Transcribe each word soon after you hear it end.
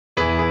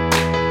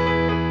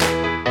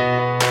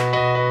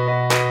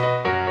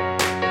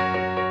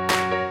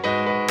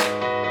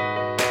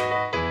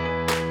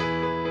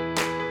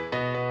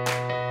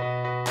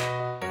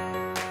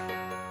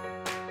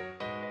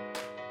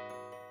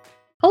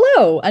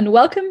Hello, and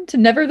welcome to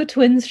Never the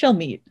Twins Shall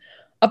Meet,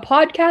 a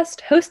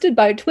podcast hosted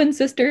by twin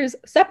sisters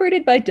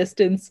separated by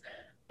distance,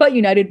 but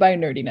united by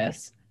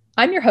nerdiness.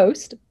 I'm your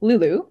host,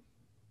 Lulu.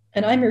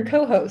 And I'm your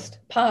co-host,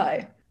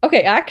 Pi.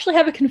 Okay, I actually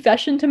have a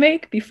confession to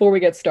make before we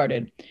get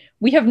started.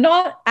 We have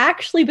not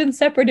actually been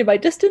separated by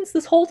distance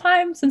this whole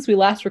time since we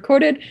last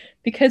recorded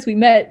because we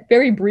met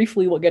very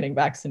briefly while getting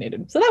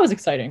vaccinated. So that was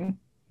exciting.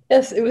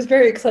 Yes, it was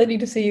very exciting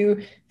to see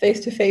you face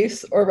to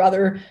face, or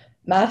rather,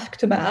 mask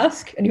to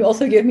mask. And you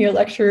also gave me a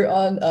lecture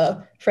on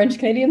French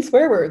Canadian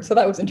swear words, so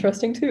that was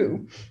interesting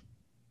too.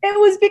 It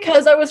was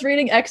because I was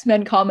reading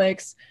X-Men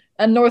comics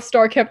and North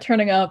Star kept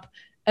turning up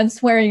and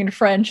swearing in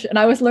French, and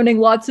I was learning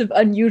lots of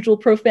unusual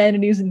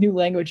profanities and new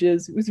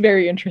languages. It was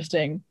very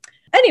interesting.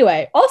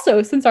 Anyway,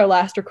 also, since our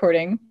last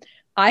recording,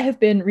 I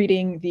have been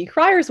reading The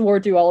Crier's War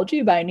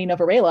duology by Nina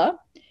Varela.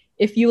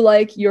 If you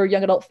like your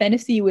young adult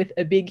fantasy with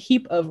a big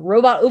heap of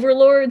robot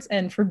overlords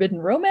and forbidden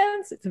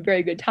romance, it's a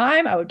very good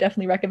time. I would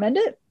definitely recommend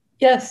it.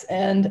 Yes,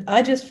 and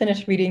I just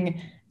finished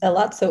reading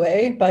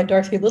Elatsoe by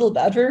Darcy Little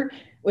Badger,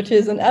 which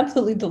is an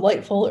absolutely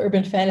delightful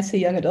urban fantasy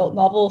young adult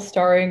novel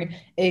starring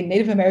a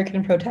Native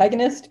American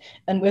protagonist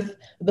and with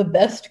the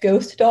best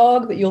ghost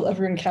dog that you'll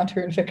ever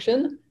encounter in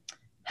fiction.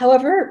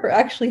 However, we're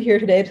actually here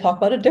today to talk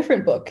about a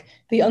different book,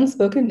 The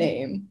Unspoken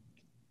Name.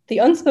 The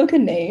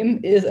Unspoken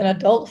Name is an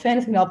adult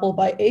fantasy novel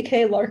by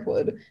A.K.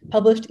 Larkwood,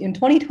 published in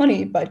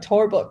 2020 by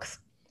Tor Books.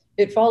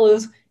 It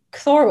follows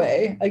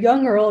Xorwe, a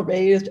young girl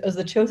raised as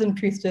the chosen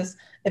priestess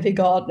of a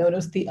god known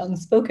as the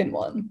Unspoken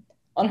One.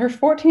 On her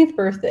 14th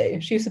birthday,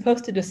 she's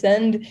supposed to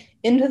descend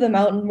into the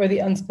mountain where the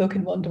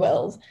Unspoken One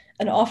dwells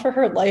and offer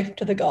her life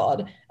to the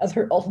god as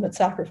her ultimate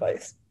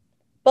sacrifice.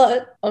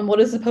 But on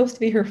what is supposed to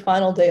be her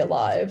final day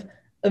alive,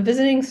 a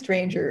visiting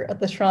stranger at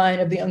the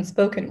shrine of the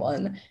Unspoken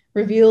One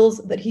reveals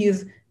that he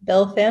is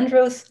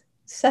Belthandros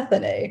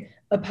Sethene,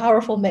 a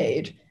powerful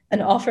mage,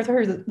 and offers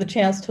her the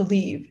chance to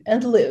leave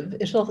and live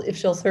if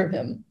she'll serve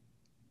him.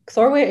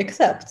 Xorwe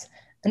accepts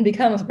and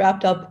becomes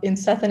wrapped up in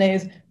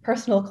Sethene's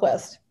personal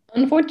quest.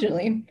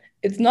 Unfortunately,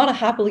 it's not a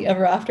happily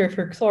ever after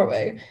for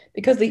Xorwe,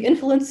 because the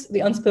influence the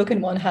Unspoken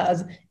One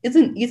has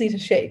isn't easy to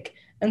shake,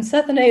 and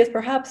Sethene is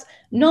perhaps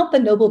not the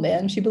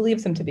nobleman she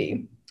believes him to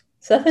be.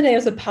 Sethene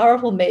is a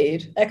powerful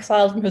mage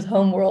exiled from his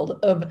homeworld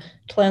of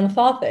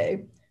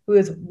Tlanthathe, who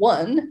is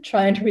one,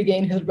 trying to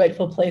regain his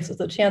rightful place as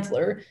the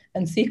Chancellor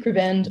and seek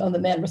revenge on the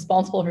man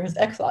responsible for his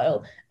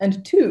exile,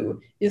 and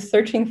two, is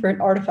searching for an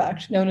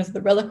artifact known as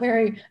the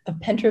Reliquary of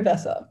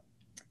Pentravessa.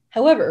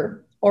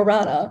 However,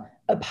 Orana,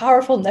 a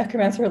powerful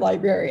necromancer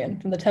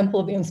librarian from the Temple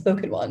of the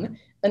Unspoken One,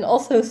 and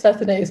also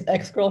Sethene's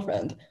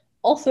ex-girlfriend,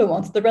 also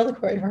wants the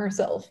reliquary for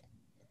herself.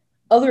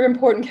 Other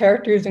important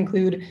characters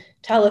include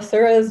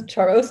Talasura's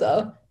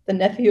Charosa, the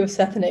nephew of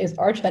Sethene's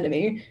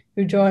archenemy,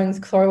 who joins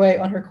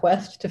Xorwe on her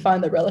quest to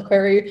find the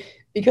reliquary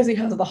because he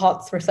has the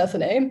hots for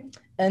Sethene,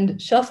 and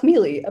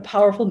Shafmili, a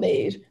powerful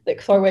mage that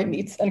Xorwe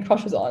meets and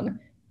crushes on.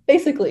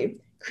 Basically,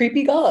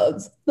 creepy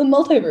gods, the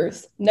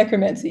multiverse,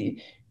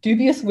 necromancy,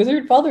 dubious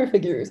wizard father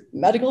figures,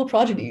 magical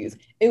prodigies,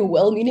 a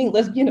well-meaning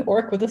lesbian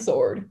orc with a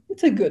sword.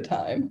 It's a good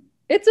time.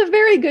 It's a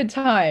very good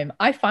time.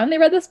 I finally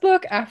read this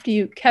book after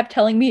you kept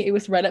telling me it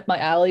was right up my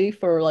alley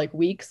for like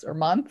weeks or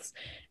months,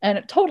 and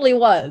it totally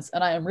was.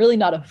 And I am really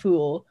not a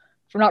fool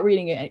for not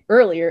reading it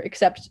earlier,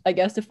 except I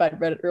guess if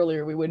I'd read it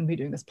earlier, we wouldn't be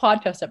doing this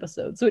podcast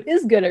episode. So it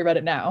is good I read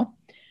it now.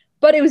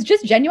 But it was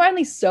just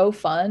genuinely so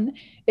fun.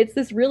 It's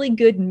this really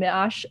good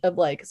mash of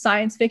like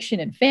science fiction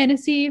and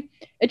fantasy.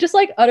 It just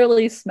like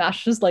utterly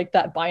smashes like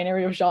that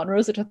binary of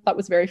genres, which I thought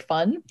was very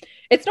fun.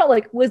 It's not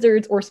like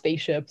wizards or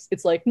spaceships.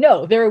 It's like,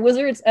 no, there are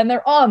wizards and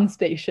they're on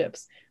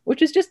spaceships,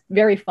 which is just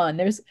very fun.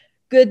 There's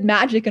good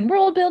magic and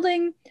world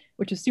building,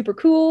 which is super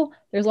cool.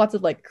 There's lots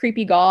of like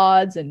creepy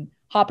gods and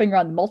hopping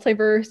around the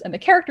multiverse, and the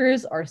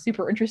characters are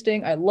super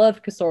interesting. I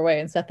love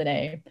Xorwe and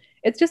Sethene.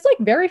 It's just like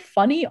very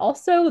funny.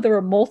 Also, there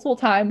were multiple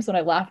times when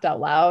I laughed out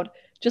loud.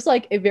 Just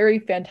like a very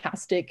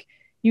fantastic,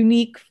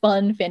 unique,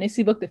 fun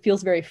fantasy book that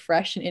feels very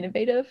fresh and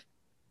innovative.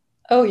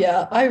 Oh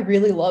yeah, I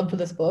really loved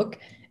this book.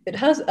 It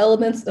has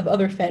elements of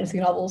other fantasy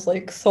novels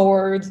like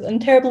swords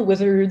and terrible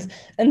wizards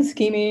and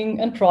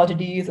scheming and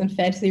prodigies and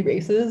fantasy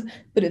races,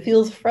 but it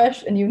feels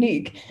fresh and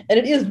unique. And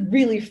it is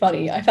really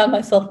funny. I found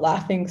myself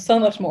laughing so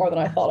much more than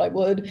I thought I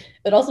would.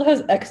 It also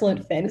has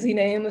excellent fantasy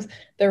names.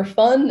 They're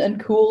fun and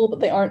cool,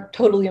 but they aren't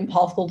totally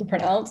impossible to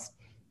pronounce.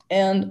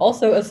 And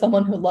also, as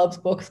someone who loves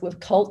books with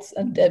cults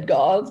and dead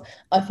gods,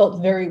 I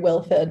felt very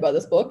well fed by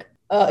this book.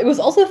 It was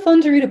also fun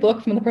to read a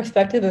book from the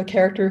perspective of a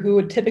character who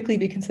would typically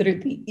be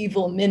considered the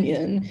evil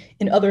minion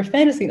in other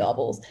fantasy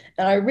novels,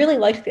 and I really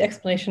liked the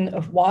explanation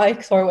of why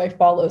Xorwe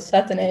follows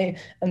Sethene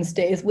and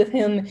stays with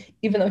him,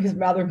 even though he's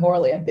rather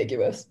morally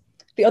ambiguous.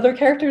 The other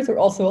characters are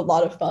also a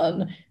lot of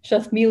fun.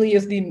 Shafmili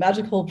is the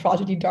magical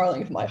prodigy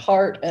darling of my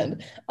heart,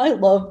 and I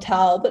love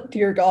Tal, but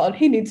dear God,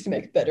 he needs to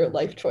make better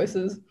life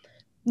choices.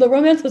 The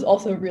romance was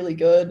also really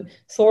good.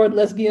 Sword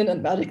lesbian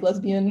and magic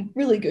lesbian,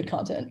 really good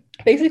content.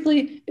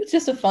 Basically, it's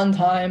just a fun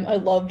time. I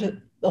loved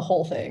the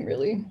whole thing,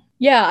 really.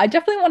 Yeah, I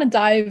definitely want to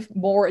dive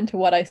more into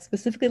what I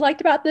specifically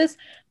liked about this,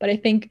 but I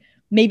think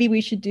maybe we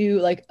should do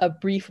like a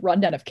brief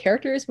rundown of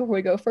characters before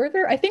we go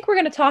further. I think we're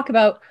going to talk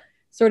about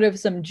sort of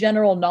some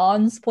general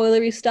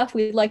non-spoilery stuff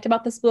we liked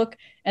about this book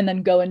and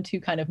then go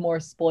into kind of more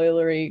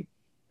spoilery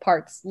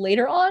parts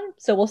later on.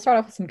 So we'll start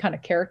off with some kind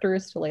of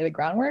characters to lay the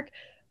groundwork.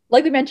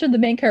 Like we mentioned, the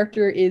main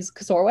character is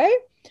Kasorwe.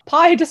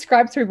 Pi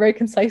describes her very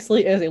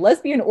concisely as a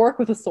lesbian orc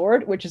with a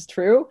sword, which is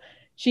true.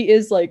 She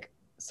is like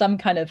some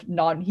kind of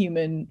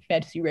non-human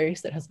fantasy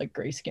race that has like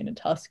gray skin and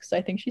tusks. So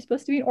I think she's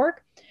supposed to be an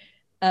orc.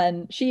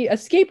 And she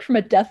escaped from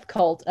a death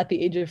cult at the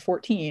age of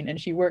 14,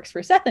 and she works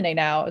for Sethene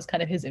now as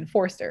kind of his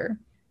enforcer.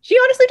 She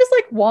honestly just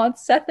like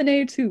wants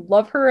Sethene to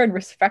love her and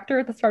respect her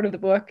at the start of the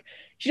book.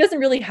 She doesn't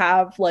really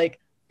have like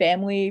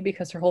family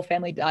because her whole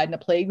family died in a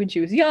plague when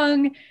she was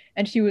young,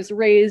 and she was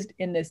raised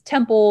in this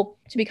temple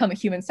to become a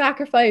human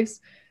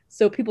sacrifice.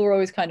 So people were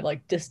always kind of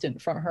like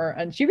distant from her,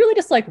 and she really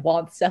just like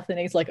wants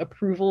Sethene's like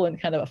approval in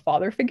kind of a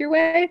father figure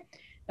way.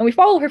 And we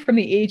follow her from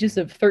the ages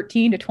of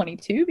 13 to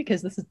 22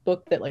 because this is a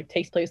book that like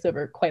takes place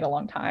over quite a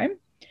long time.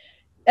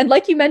 And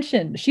like you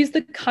mentioned, she's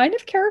the kind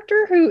of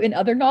character who in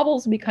other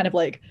novels would be kind of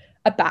like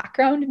a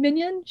background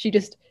minion. She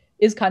just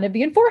is kind of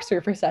the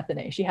enforcer for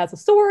Sethene. She has a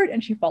sword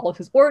and she follows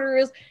his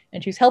orders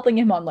and she's helping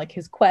him on like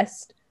his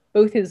quest,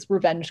 both his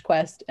revenge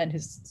quest and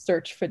his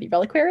search for the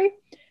reliquary.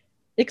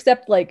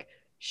 Except like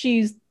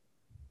she's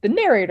the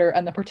narrator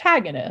and the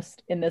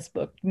protagonist in this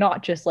book,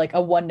 not just like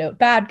a one-note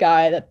bad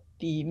guy that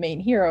the main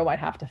hero might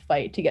have to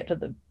fight to get to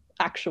the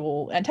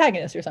actual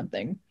antagonist or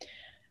something.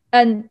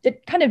 And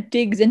it kind of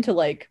digs into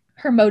like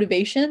her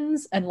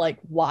motivations and like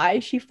why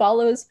she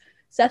follows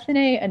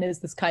Sethene and is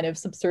this kind of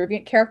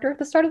subservient character at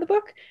the start of the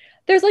book.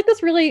 There's like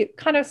this really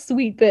kind of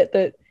sweet bit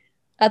that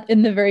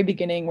in the very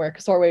beginning where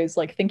Kasorwe is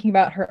like thinking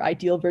about her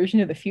ideal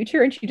version of the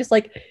future, and she just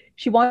like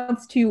she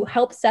wants to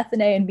help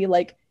Sethene and be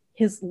like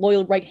his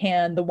loyal right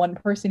hand, the one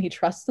person he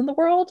trusts in the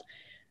world.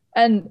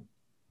 And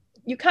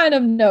you kind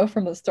of know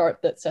from the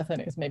start that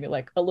Sethene is maybe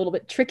like a little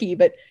bit tricky,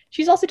 but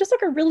she's also just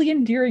like a really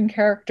endearing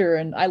character,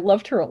 and I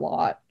loved her a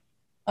lot.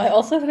 I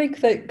also think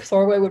that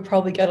Sorway would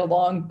probably get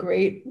along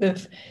great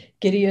with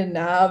Gideon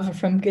Nav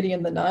from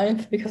Gideon the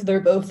Ninth because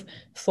they're both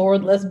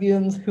sword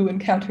lesbians who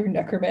encounter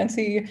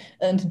necromancy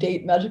and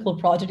date magical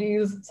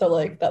prodigies. So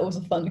like that was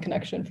a fun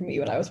connection for me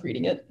when I was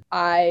reading it.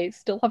 I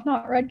still have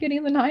not read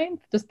Gideon the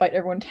Ninth, despite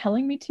everyone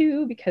telling me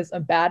to, because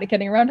I'm bad at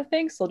getting around to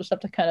things. So I'll just have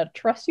to kind of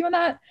trust you on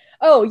that.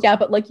 Oh yeah,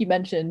 but like you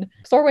mentioned,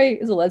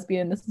 Sorway is a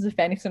lesbian. This is a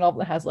fantasy novel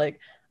that has like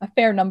a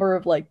fair number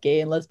of like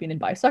gay and lesbian and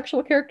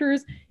bisexual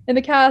characters in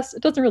the cast.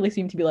 It doesn't really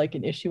seem to be like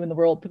an issue in the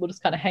world. People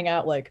just kind of hang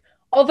out. Like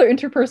all their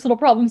interpersonal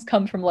problems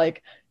come from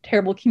like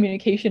terrible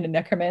communication and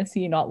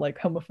necromancy, not like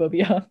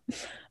homophobia.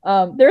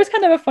 There's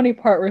kind of a funny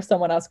part where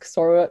someone asks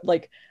Sora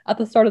like at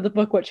the start of the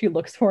book what she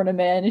looks for in a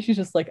man, and she's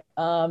just like,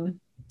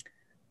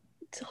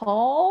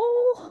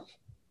 tall,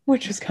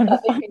 which is kind of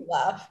That made me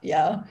laugh.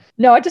 Yeah.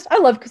 no, I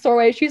love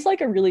Kasorwe. She's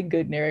like a really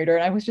good narrator,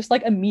 and I was just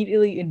like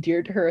immediately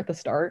endeared to her at the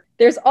start.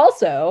 There's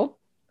also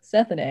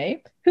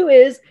Sethene, who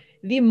is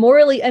the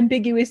morally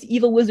ambiguous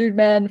evil wizard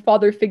man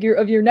father figure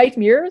of your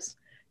nightmares.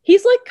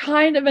 He's like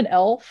kind of an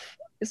elf,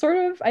 sort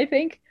of, I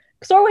think.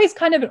 Kasorwe's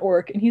kind of an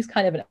orc, and he's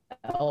kind of an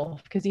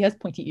elf because he has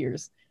pointy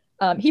ears.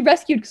 He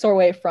rescued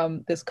Kasorwe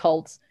from this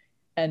cult,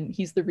 and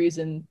he's the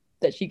reason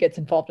that she gets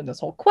involved in this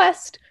whole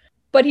quest.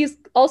 But he's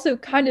also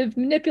kind of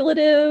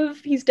manipulative.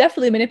 He's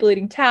definitely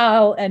manipulating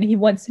Tal, and he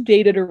once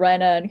dated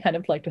Arena and kind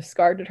of like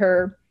discarded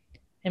her.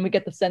 And we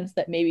get the sense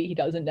that maybe he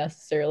doesn't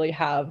necessarily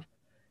have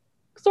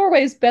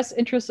Sorway's best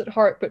interests at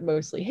heart, but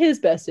mostly his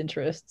best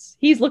interests.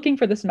 He's looking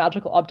for this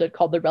magical object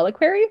called the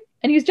reliquary,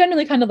 and he's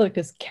generally kind of like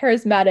this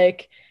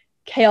charismatic,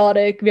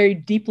 chaotic, very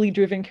deeply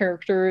driven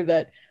character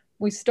that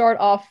we start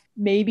off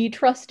maybe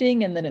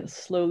trusting, and then it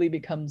slowly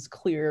becomes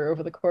clear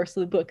over the course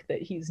of the book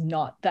that he's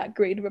not that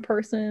great of a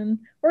person,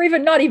 or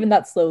even not even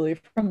that slowly.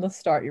 From the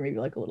start, you're maybe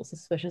like a little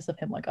suspicious of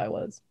him, like I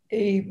was.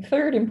 A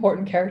third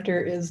important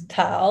character is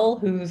Tal,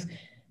 who's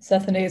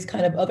Sethene's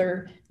kind of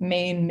other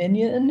main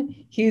minion.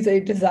 He's a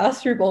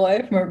disaster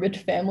boy from a rich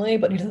family,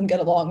 but he doesn't get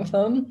along with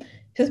them.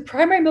 His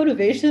primary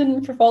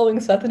motivation for following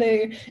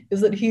Sethene is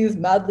that he's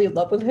madly in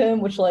love with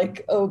him, which,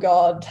 like, oh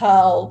god,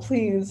 Tal,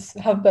 please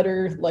have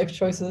better life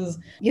choices.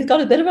 He's got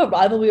a bit of a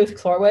rivalry with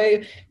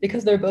Sorway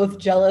because they're both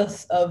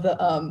jealous of the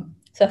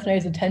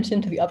Sethene's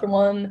attention to the other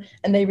one,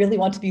 and they really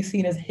want to be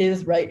seen as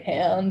his right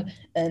hand,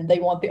 and they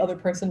want the other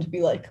person to be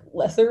like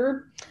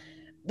lesser.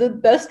 The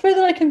best way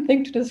that I can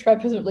think to describe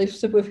his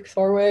relationship with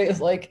Sorway is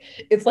like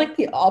it's like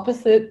the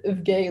opposite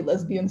of gay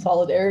lesbian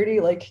solidarity,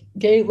 like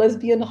gay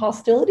lesbian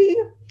hostility.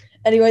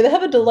 Anyway, they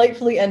have a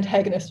delightfully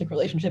antagonistic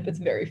relationship. It's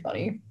very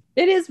funny.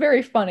 It is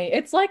very funny.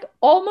 It's like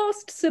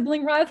almost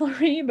sibling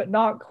rivalry, but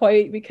not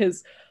quite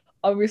because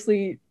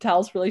obviously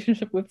Tal's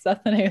relationship with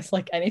Sethene is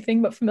like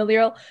anything but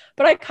familial.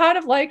 But I kind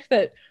of liked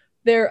that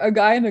they're a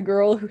guy and a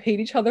girl who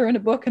hate each other in a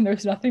book and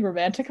there's nothing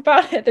romantic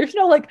about it. There's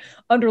no like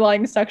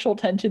underlying sexual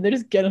tension. They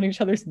just get on each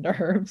other's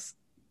nerves.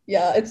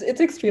 Yeah, it's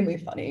extremely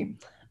funny.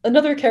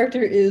 Another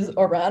character is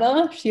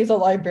Orana. She is a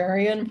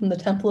librarian from the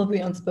Temple of the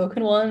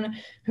Unspoken One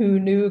who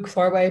knew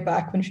Xorwe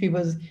back when she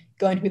was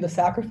going to be the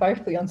sacrifice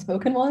for the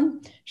Unspoken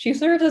One. She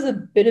serves as a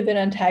bit of an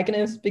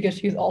antagonist because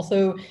she's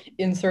also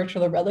in search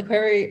of the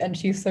reliquary and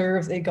she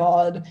serves a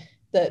god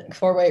that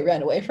Xorwe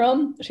ran away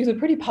from. She's a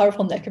pretty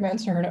powerful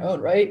necromancer in her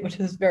own right, which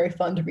is very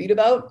fun to read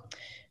about.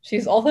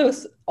 She's also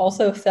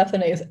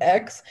Sephane's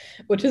ex,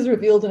 which is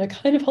revealed in a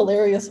kind of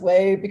hilarious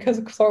way because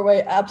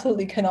Xorwe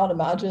absolutely cannot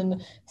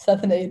imagine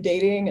Sephane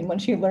dating, and when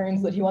she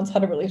learns that he once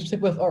had a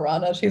relationship with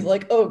Orana, she's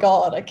like, "Oh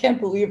God, I can't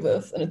believe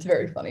this," and it's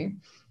very funny.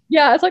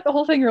 Yeah, it's like the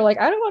whole thing. You're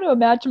like, I don't want to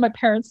imagine my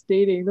parents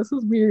dating. This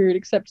is weird.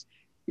 Except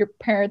your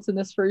parents in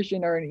this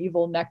version are an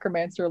evil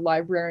necromancer,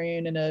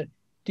 librarian, and a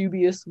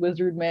dubious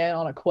wizard man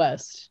on a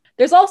quest.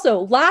 There's also,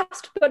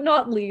 last but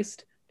not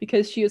least,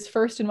 because she is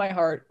first in my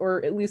heart,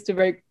 or at least a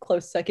very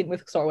close second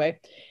with Xorwe,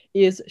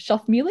 is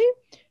Shafmili,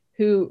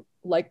 who,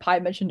 like Pi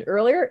mentioned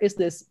earlier, is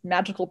this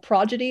magical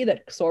prodigy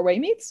that Xorwe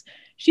meets.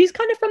 She's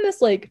kind of from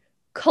this like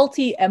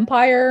culty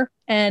empire,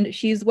 and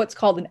she's what's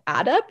called an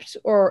adept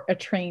or a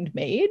trained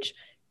mage.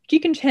 She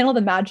can channel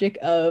the magic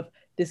of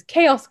this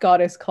chaos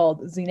goddess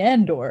called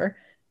Xenandor,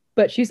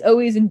 but she's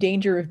always in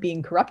danger of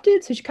being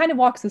corrupted. So she kind of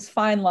walks this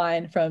fine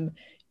line from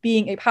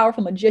being a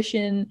powerful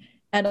magician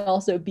and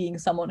also being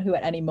someone who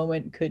at any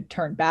moment could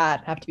turn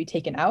bad, have to be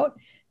taken out.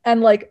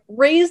 And like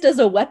raised as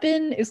a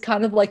weapon is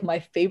kind of like my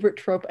favorite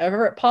trope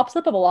ever. It pops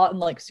up a lot in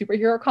like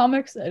superhero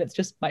comics, and it's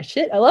just my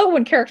shit. I love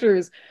when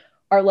characters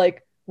are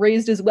like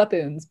raised as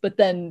weapons, but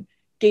then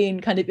gain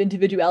kind of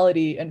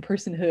individuality and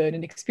personhood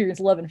and experience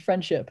love and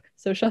friendship.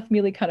 So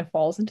Shafmili kind of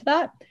falls into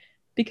that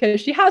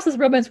because she has this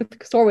romance with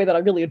Xorwe that I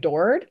really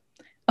adored.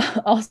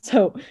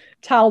 Also,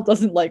 Tal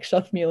doesn't like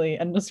Shafmili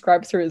and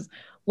describes her as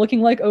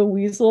looking like a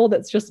weasel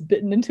that's just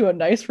bitten into a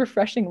nice,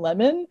 refreshing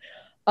lemon.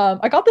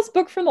 I got this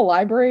book from the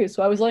library,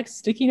 so I was like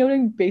sticky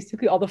noting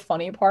basically all the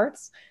funny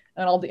parts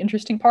and all the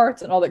interesting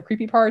parts and all the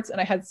creepy parts,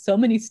 and I had so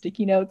many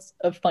sticky notes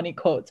of funny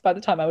quotes by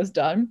the time I was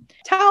done.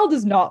 Tal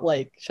does not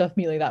like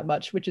Shafmili that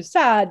much, which is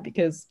sad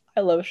because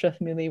I love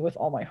Shafmili with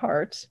all my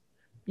heart.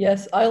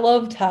 Yes, I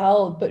love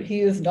Tal, but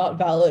he is not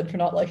valid for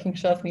not liking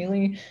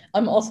Shafmili.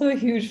 I'm also a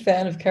huge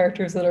fan of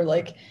characters that are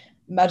like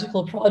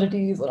magical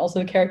prodigies and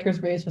also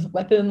characters raised with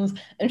weapons,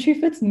 and she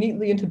fits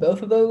neatly into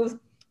both of those.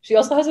 She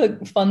also has a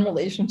fun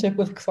relationship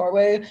with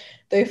Xorwe.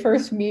 They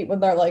first meet when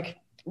they're like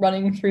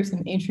running through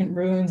some ancient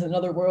ruins in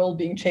another world,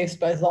 being chased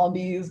by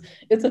zombies.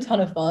 It's a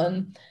ton of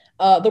fun.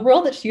 The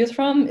world that she is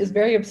from is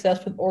very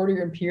obsessed with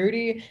order and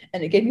purity,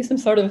 and it gave me some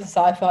sort of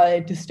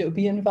sci-fi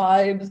dystopian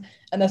vibes.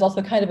 And there's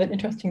also kind of an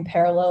interesting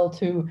parallel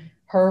to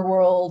her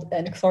world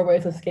and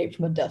Xorwe's escape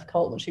from a death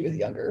cult when she was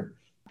younger.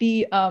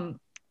 The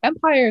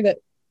empire that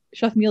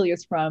Shafmili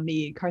is from,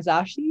 the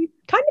Karzashi,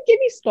 kind of give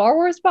me Star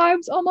Wars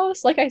vibes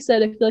almost. Like I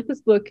said, I feel like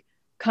this book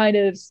kind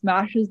of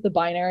smashes the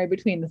binary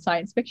between the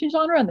science fiction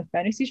genre and the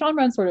fantasy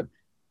genre and sort of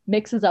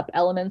mixes up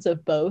elements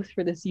of both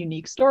for this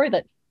unique story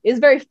that is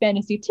very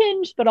fantasy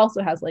tinged, but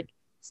also has like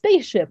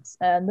spaceships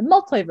and the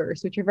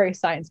multiverse, which are very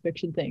science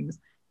fiction things.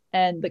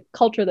 And the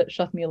culture that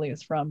Shafmili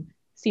is from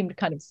seemed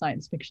kind of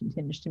science fiction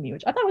tinged to me,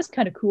 which I thought was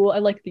kind of cool. I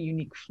like the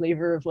unique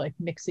flavor of like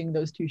mixing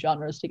those two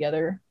genres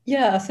together.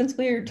 Yeah, since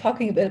we're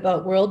talking a bit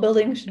about world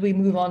building, should we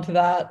move on to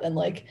that and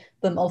like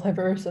the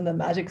multiverse and the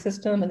magic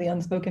system and the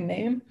unspoken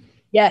name?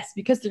 Yes,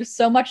 because there's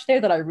so much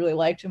there that I really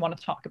liked and want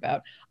to talk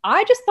about.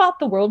 I just thought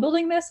the world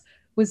building this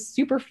was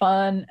super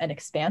fun and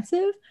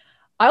expansive.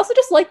 I also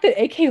just like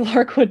that AK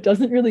Larkwood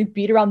doesn't really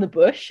beat around the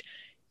bush.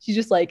 She's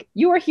just like,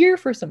 you are here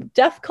for some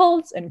death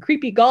cults and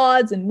creepy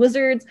gods and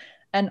wizards,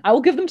 and I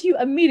will give them to you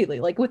immediately.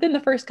 Like within the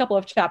first couple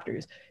of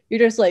chapters, you're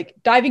just like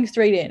diving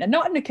straight in, and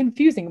not in a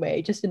confusing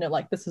way, just in a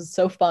like, this is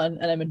so fun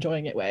and I'm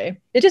enjoying it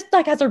way. It just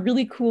like has a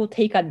really cool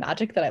take on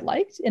magic that I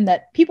liked, in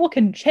that people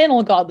can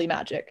channel godly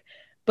magic,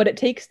 but it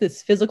takes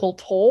this physical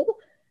toll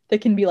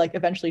that can be like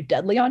eventually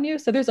deadly on you.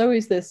 So there's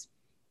always this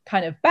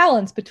kind of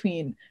balance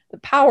between the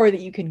power that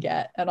you can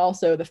get and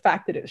also the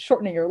fact that it's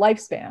shortening your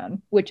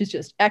lifespan, which is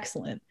just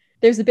excellent.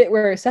 There's a bit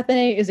where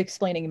Sephane is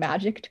explaining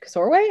magic to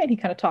Xorwe, and he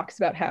kind of talks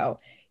about how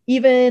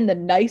even the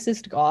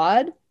nicest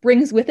god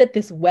brings with it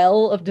this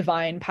well of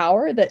divine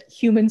power that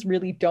humans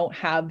really don't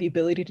have the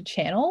ability to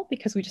channel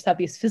because we just have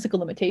these physical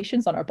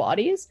limitations on our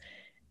bodies,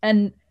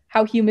 and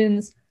how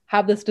humans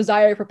have this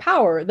desire for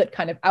power that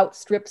kind of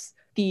outstrips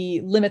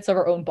the limits of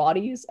our own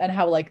bodies, and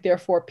how like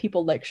therefore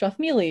people like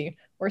Shafmili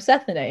or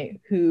Sephane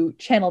who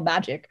channel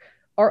magic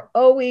are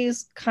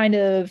always kind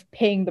of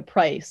paying the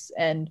price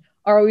and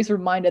are always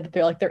reminded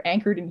that they're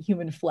anchored in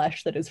human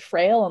flesh that is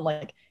frail and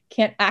like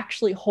can't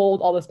actually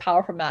hold all this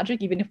power from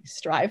magic even if we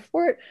strive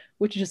for it,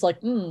 which is just like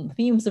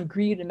themes of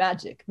greed and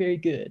magic, very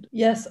good.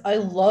 Yes, I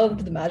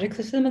loved the magic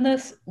system in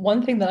this.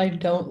 One thing that I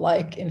don't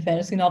like in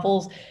fantasy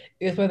novels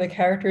is where the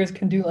characters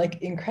can do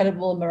like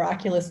incredible,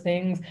 miraculous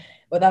things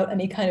without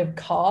any kind of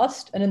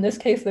cost. And in this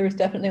case, there's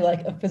definitely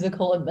like a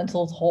physical and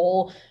mental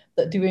toll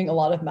that doing a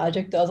lot of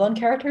magic does on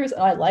characters.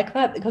 And I like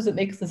that because it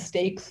makes the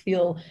stakes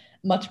feel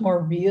much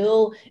more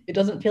real. It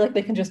doesn't feel like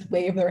they can just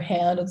wave their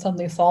hand and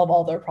suddenly solve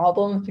all their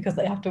problems because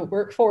they have to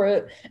work for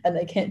it and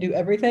they can't do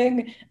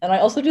everything. And I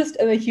also just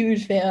am a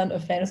huge fan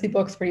of fantasy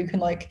books where you can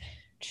like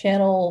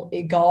channel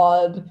a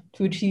god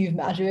to achieve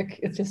magic.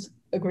 It's just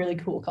a really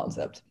cool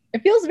concept.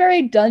 It feels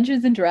very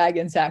Dungeons and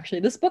Dragons, actually.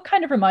 This book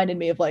kind of reminded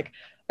me of like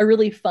a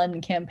really fun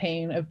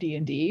campaign of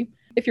D&D.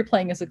 If you're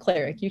playing as a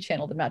cleric, you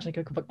channel the magic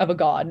of a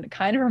god, and it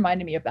kind of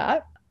reminded me of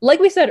that. Like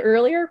we said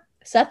earlier,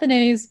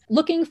 Sethane's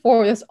looking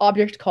for this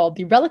object called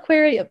the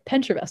Reliquary of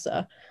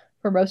Penchevessa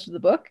for most of the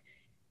book.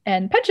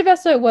 And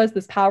Penchevessa was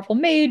this powerful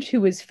mage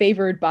who was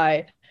favored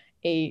by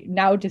a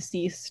now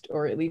deceased,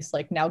 or at least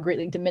like now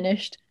greatly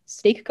diminished,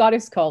 stake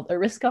goddess called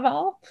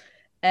Eriskaval.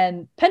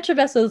 And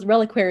Penchevessa's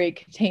reliquary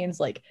contains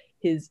like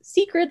his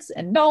secrets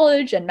and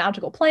knowledge and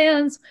magical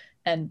plans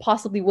and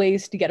possibly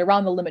ways to get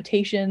around the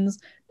limitations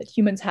that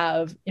humans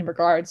have in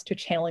regards to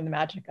channeling the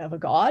magic of a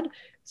god.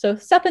 So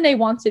Sethane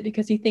wants it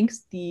because he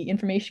thinks the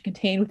information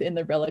contained within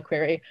the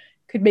reliquary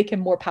could make him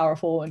more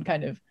powerful and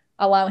kind of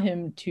allow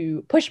him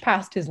to push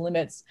past his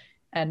limits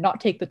and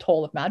not take the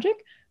toll of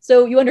magic.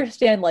 So you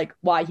understand like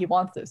why he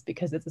wants this,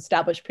 because it's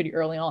established pretty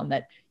early on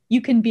that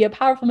you can be a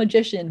powerful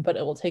magician, but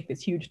it will take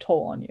this huge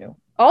toll on you.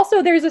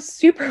 Also, there's a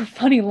super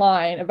funny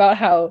line about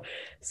how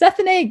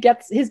Sethane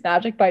gets his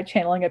magic by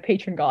channeling a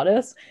patron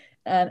goddess.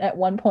 And at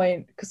one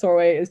point,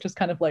 Kasorwe is just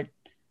kind of like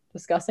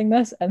discussing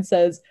this and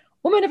says,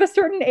 women of a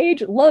certain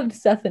age loved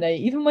Sethane,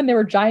 even when they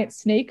were giant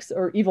snakes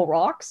or evil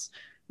rocks,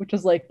 which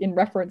is like in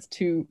reference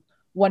to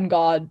one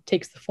god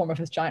takes the form of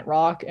his giant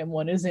rock and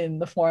one is in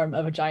the form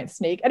of a giant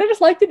snake. And I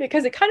just liked it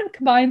because it kind of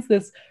combines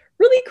this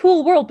really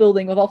cool world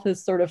building with all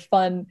this sort of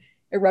fun,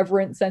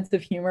 irreverent sense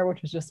of humor,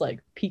 which is just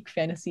like peak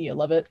fantasy. I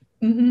love it.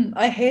 Mm-hmm.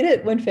 I hate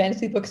it when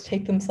fantasy books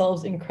take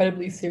themselves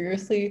incredibly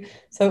seriously.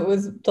 So it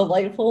was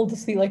delightful to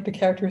see like the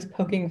characters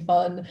poking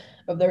fun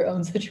of their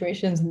own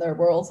situations in their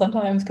world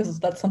sometimes, because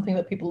that's something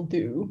that people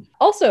do.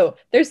 Also,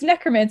 there's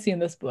necromancy in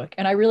this book,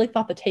 and I really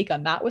thought the take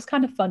on that was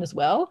kind of fun as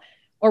well.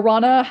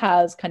 Orana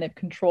has kind of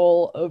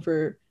control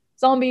over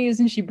zombies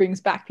and she brings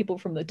back people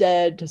from the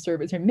dead to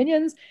serve as her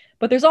minions.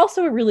 But there's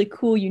also a really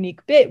cool,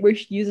 unique bit where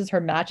she uses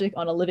her magic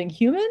on a living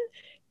human,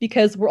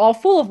 because we're all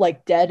full of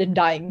like dead and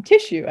dying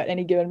tissue at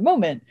any given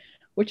moment,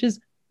 which is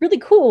really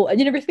cool. And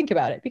you never think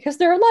about it because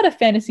there are a lot of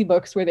fantasy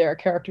books where there are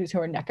characters who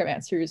are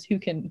necromancers who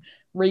can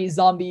raise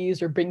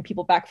zombies or bring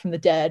people back from the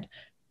dead.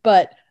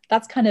 But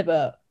that's kind of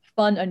a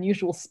fun,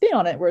 unusual spin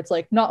on it, where it's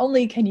like not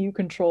only can you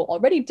control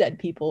already dead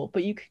people,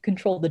 but you can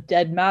control the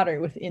dead matter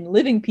within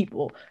living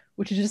people,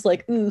 which is just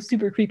like, ooh,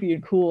 super creepy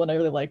and cool, and I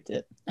really liked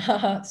it.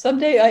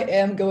 Someday I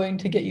am going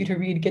to get you to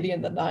read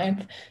Gideon the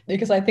Ninth,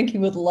 because I think you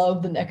would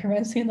love the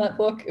necromancy in that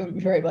book. It would be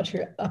very much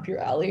up your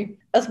alley.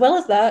 As well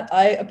as that,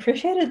 I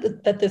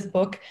appreciated that this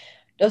book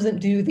doesn't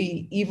do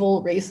the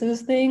evil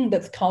races thing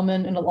that's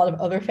common in a lot of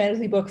other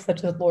fantasy books,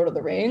 such as Lord of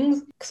the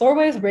Rings.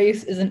 Xorway's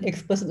race isn't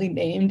explicitly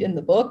named in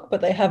the book,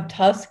 but they have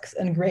tusks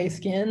and gray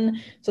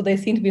skin, so they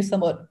seem to be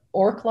somewhat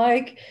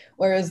orc-like,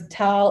 whereas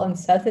Tal and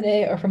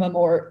Sethane are from a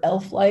more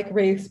elf-like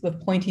race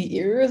with pointy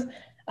ears.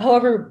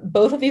 However,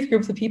 both of these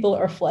groups of people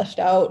are fleshed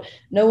out.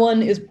 No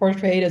one is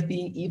portrayed as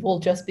being evil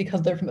just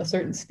because they're from a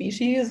certain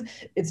species.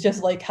 It's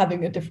just like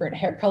having a different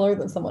hair color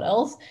than someone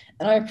else.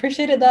 And I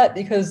appreciated that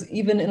because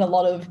even in a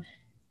lot of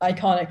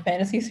iconic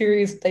fantasy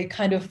series, they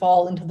kind of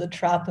fall into the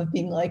trap of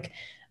being like,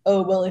 oh,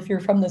 well, if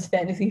you're from this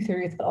fantasy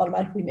series, that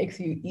automatically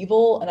makes you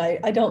evil. And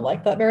I don't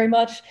like that very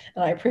much.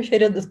 And I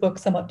appreciated this book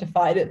somewhat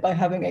defied it by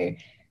having a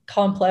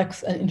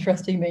complex and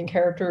interesting main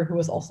character who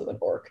was also an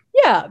orc.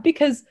 Yeah,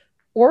 because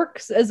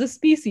orcs as a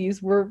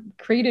species were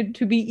created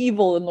to be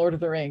evil in Lord of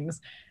the Rings.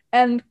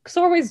 And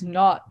Xorway's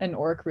not an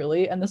orc,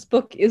 really. And this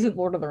book isn't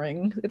Lord of the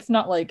Rings. It's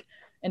not like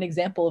an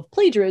example of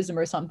plagiarism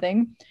or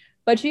something.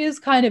 But she is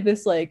kind of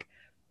this like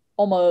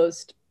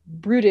almost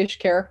brutish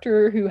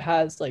character who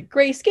has like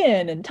gray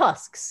skin and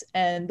tusks,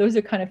 and those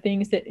are kind of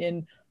things that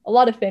in a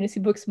lot of fantasy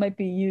books might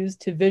be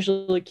used to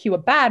visually cue a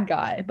bad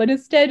guy, but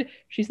instead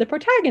she's the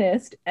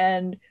protagonist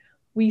and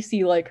we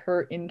see like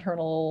her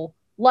internal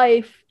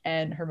life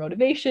and her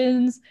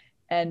motivations,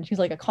 and she's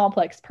like a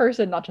complex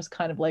person, not just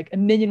kind of like a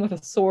minion with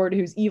a sword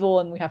who's evil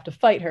and we have to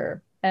fight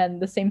her.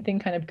 And the same thing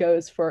kind of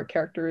goes for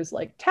characters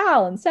like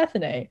Tal and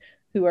Sethane,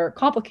 who are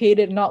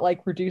complicated and not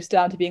like reduced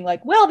down to being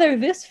like, well, they're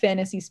this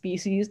fantasy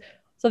species,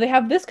 so they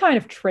have this kind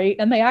of trait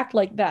and they act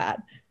like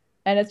that.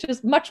 And it's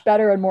just much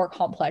better and more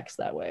complex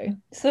that way.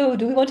 So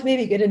do we want to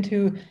maybe get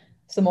into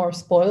some more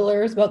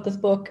spoilers about this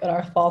book and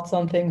our thoughts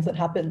on things that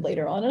happened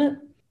later on in it?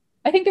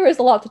 I think there is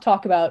a lot to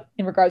talk about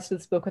in regards to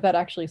this book without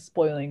actually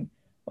spoiling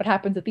what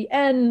happens at the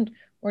end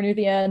or near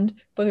the end,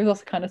 but there's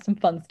also kind of some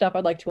fun stuff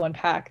I'd like to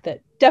unpack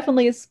that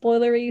definitely is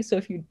spoilery. So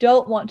if you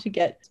don't want to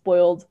get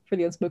spoiled for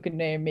The Unspoken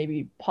Name,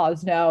 maybe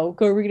pause now,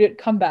 go read it,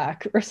 come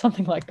back, or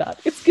something like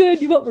that. It's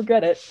good, you won't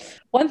regret it.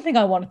 One thing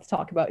I wanted to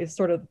talk about is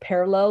sort of the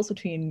parallels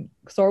between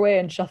Xorwe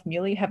and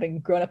Shufmili having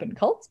grown up in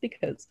cults,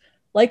 because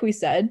like we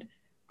said,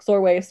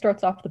 Sorwe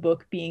starts off the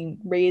book being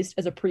raised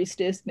as a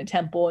priestess in a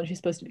temple, and she's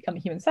supposed to become a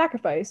human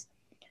sacrifice.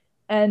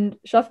 And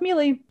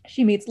Shafmili,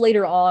 she meets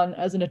later on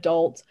as an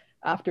adult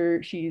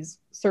after she's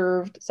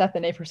served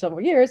Sethene for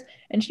several years,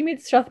 and she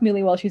meets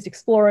Shafmili while she's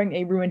exploring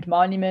a ruined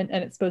monument,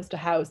 and it's supposed to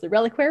house the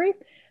reliquary.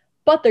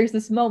 But there's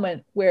this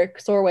moment where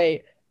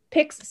Sorwe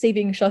picks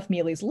saving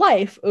Shafmili's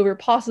life over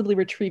possibly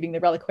retrieving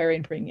the reliquary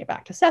and bringing it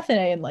back to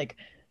Sethene and like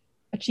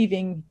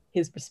achieving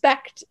his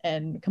respect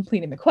and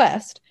completing the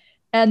quest.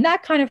 And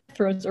that kind of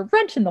throws a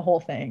wrench in the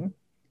whole thing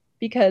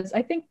because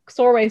I think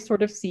Sorwe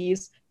sort of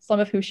sees some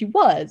of who she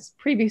was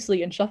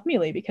previously in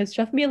Shafmili, because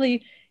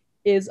Shafmili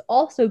is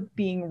also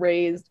being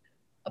raised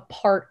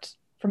apart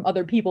from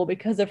other people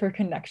because of her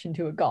connection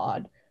to a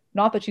god.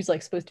 Not that she's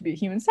like supposed to be a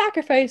human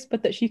sacrifice,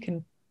 but that she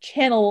can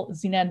channel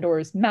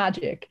Xenandor's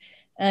magic.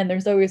 And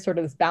there's always sort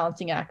of this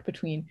balancing act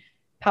between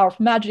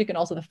powerful magic and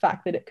also the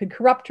fact that it could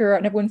corrupt her.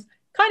 And everyone's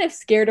kind of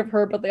scared of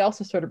her, but they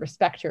also sort of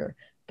respect her.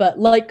 But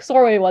like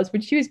Sorwe was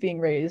when she was being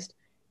raised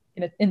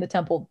in the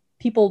temple,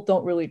 people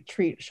don't really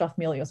treat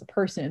Shafmili as a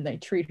person. They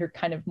treat her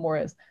kind of more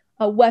as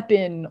a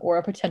weapon or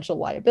a potential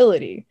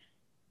liability.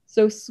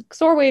 So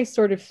Sorwe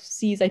sort of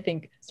sees, I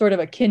think, sort of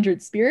a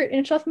kindred spirit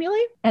in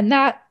Shafmili, and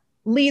that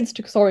leads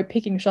to Sorwe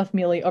picking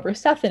Shafmili over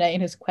Sethene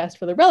in his quest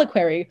for the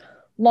reliquary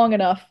long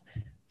enough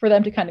for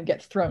them to kind of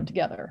get thrown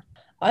together.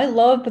 I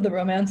loved the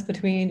romance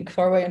between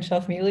Sorwe and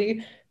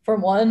Shafmili. For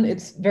one,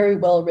 it's very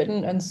well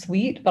written and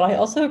sweet, but I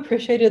also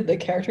appreciated the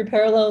character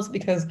parallels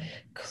because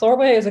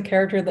Sorwe is a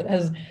character that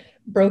has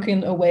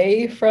broken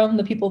away from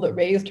the people that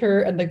raised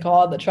her and the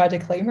god that tried to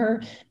claim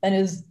her, and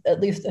is at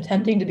least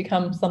attempting to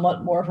become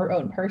somewhat more of her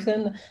own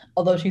person,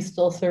 although she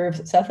still serves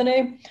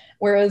Sethene.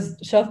 Whereas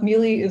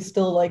Shafmili is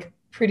still like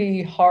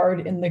pretty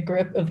hard in the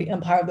grip of the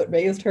empire that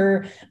raised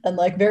her and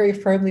like very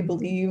firmly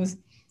believes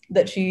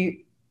that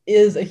she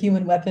is a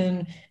human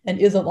weapon and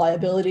is a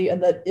liability,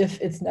 and that if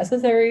it's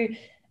necessary,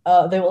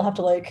 they will have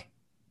to like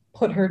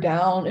put her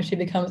down if she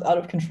becomes out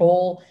of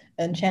control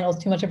and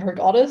channels too much of her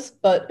goddess.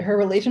 But her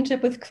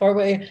relationship with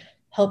Sorwe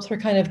helps her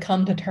kind of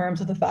come to terms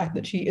with the fact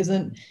that she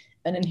isn't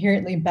an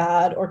inherently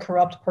bad or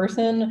corrupt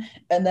person,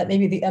 and that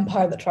maybe the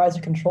empire that tries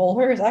to control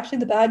her is actually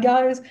the bad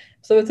guys.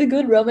 So it's a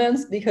good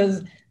romance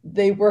because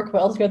they work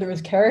well together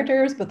as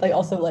characters, but they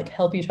also like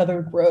help each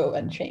other grow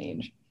and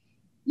change.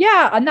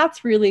 Yeah, and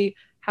that's really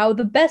how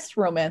the best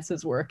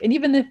romances work. And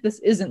even if this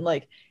isn't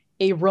like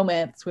a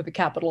romance with a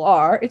capital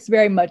R, it's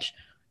very much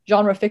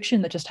genre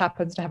fiction that just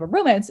happens to have a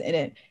romance in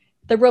it.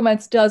 The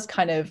romance does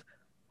kind of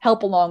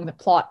help along the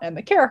plot and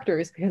the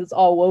characters because it's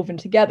all woven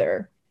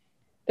together.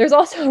 There's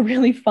also a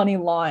really funny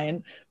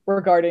line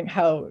regarding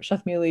how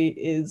Shafmili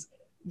is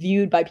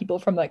viewed by people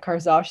from the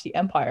Karzashi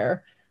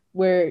Empire,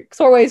 where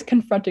Sorwe is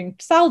confronting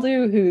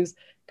Saldu, who's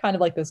kind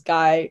of like this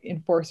guy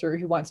enforcer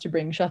who wants to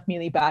bring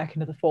Shafmili back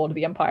into the fold of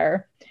the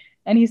Empire.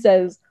 And he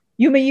says,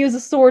 "You may use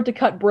a sword to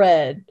cut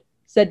bread,"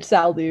 said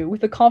Saldu,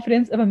 with the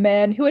confidence of a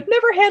man who had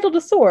never handled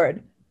a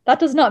sword. "That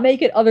does not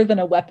make it other than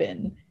a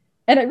weapon."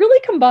 And it really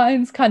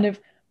combines kind of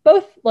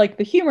both like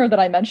the humor that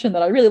I mentioned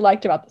that I really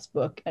liked about this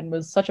book and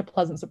was such a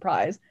pleasant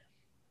surprise,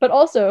 but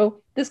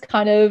also this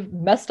kind of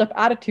messed up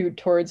attitude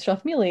towards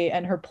Shafmili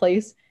and her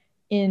place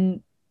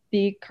in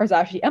the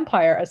Karzashi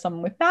Empire as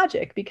someone with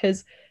magic,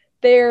 because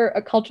they're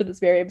a culture that's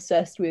very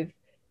obsessed with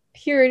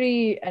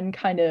purity and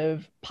kind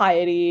of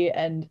piety,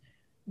 and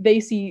they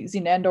see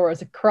Xenandor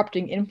as a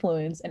corrupting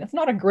influence, and it's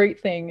not a great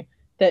thing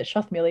that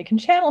Shafmili can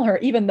channel her,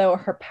 even though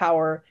her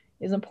power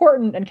is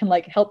important and can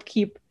like help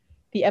keep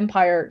the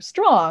empire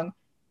strong.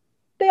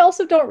 They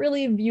also don't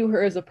really view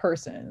her as a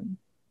person.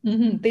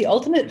 Mm-hmm. The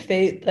ultimate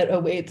fate that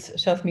awaits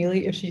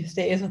Shafmili if she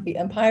stays with the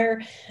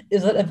Empire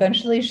is that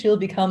eventually she'll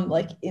become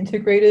like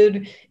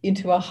integrated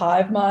into a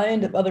hive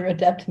mind of other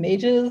adept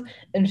mages,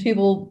 and she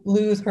will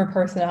lose her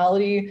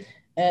personality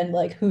and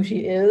like who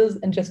she is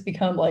and just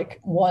become like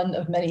one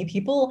of many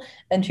people.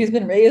 And she's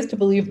been raised to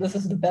believe this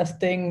is the best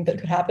thing that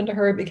could happen to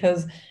her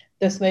because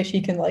this way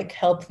she can like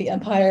help the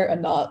Empire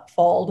and not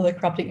fall to the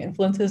corrupting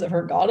influences of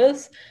her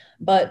goddess.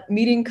 But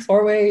meeting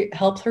Sorwe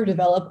helps her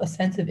develop a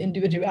sense of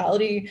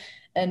individuality,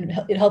 and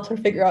it helps her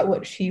figure out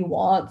what she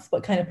wants,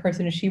 what kind of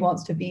person she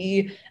wants to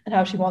be, and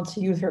how she wants to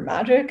use her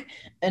magic.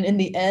 And in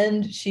the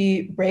end,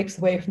 she breaks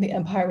away from the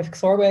Empire with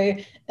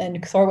Sorwe,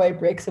 and Sorwe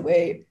breaks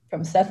away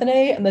from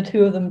Sethene, and the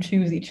two of them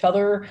choose each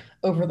other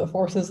over the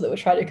forces that would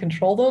try to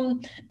control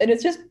them. And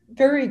it's just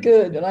very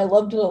good, and I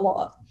loved it a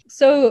lot.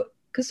 So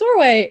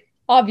Sorwe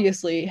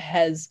obviously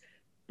has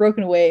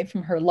broken away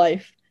from her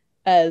life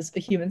as a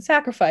human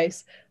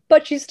sacrifice,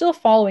 but she's still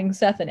following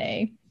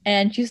Sethene,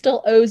 and she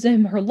still owes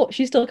him her.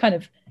 She still kind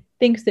of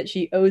thinks that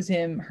she owes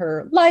him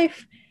her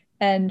life,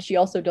 and she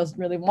also doesn't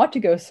really want to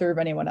go serve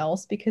anyone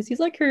else because he's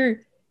like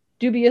her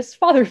dubious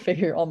father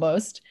figure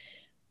almost.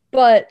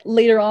 But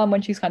later on,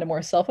 when she's kind of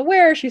more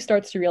self-aware, she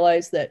starts to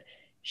realize that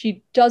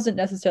she doesn't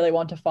necessarily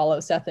want to follow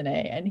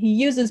Sethene, and he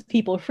uses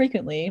people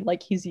frequently,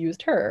 like he's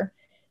used her.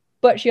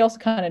 But she also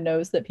kind of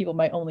knows that people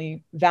might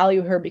only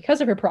value her because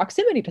of her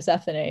proximity to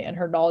Sethene and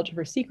her knowledge of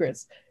her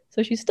secrets.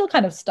 So she's still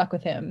kind of stuck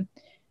with him.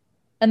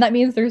 And that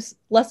means there's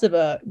less of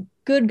a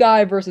good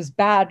guy versus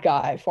bad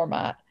guy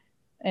format.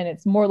 And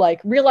it's more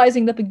like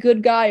realizing that the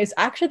good guy is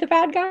actually the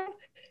bad guy.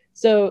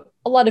 So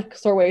a lot of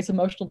Sorway's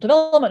emotional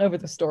development over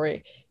the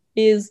story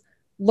is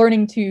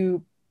learning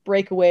to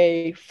break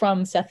away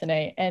from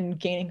Sethene and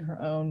gaining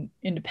her own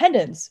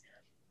independence,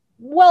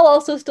 while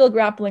also still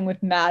grappling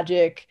with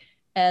magic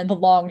and the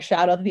long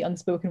shadow that the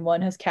Unspoken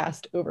One has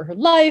cast over her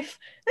life,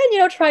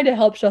 and, trying to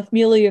help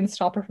Strathmelia and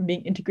stop her from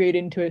being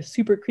integrated into a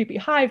super creepy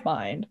hive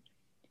mind.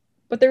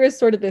 But there is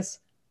sort of this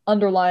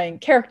underlying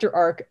character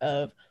arc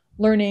of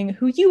learning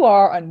who you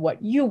are and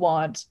what you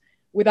want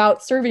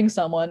without serving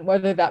someone,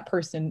 whether that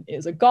person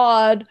is a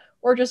god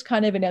or just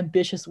kind of an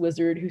ambitious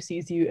wizard who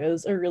sees you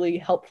as a really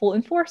helpful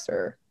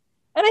enforcer.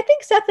 And I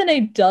think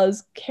Sethene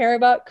does care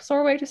about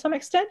Sorway to some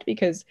extent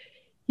because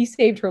he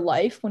saved her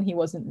life when he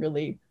wasn't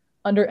really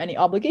under any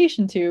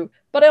obligation to,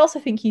 but I also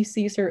think he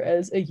sees her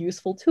as a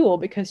useful tool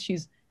because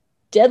she's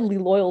deadly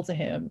loyal to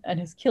him and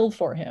has killed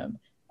for him.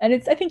 And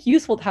it's, I think,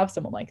 useful to have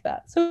someone like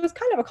that. So it's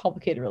kind of a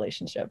complicated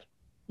relationship.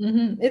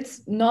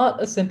 It's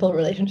not a simple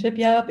relationship,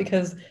 yeah,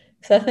 because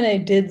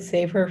Sethene did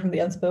save her from the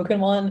Unspoken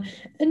One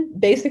and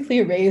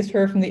basically raised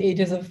her from the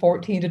ages of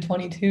 14 to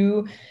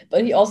 22,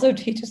 but he also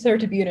teaches her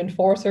to be an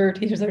enforcer,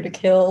 teaches her to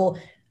kill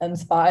and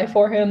spy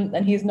for him,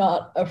 and he's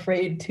not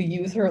afraid to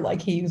use her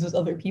like he uses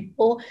other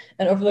people.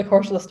 And over the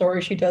course of the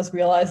story, she does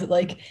realize that,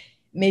 like,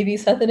 maybe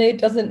Sethene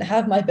doesn't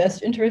have my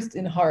best interest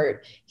in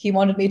heart. He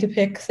wanted me to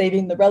pick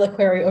saving the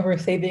reliquary over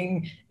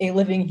saving a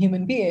living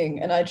human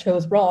being, and I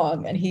chose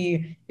wrong, and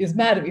he is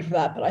mad at me for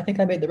that, but I think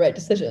I made the right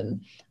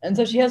decision. And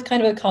so she has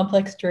kind of a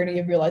complex journey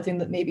of realizing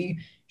that maybe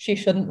she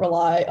shouldn't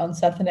rely on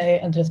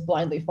Sethene and just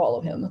blindly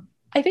follow him.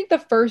 I think the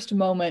first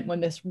moment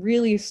when this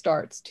really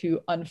starts to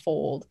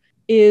unfold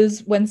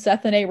is when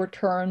Sethene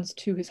returns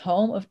to his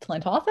home of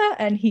Tlantotha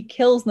and he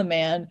kills the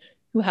man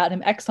who had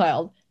him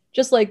exiled,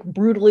 just like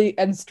brutally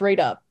and straight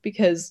up,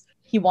 because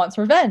he wants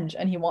revenge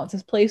and he wants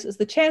his place as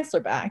the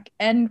Chancellor back.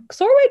 And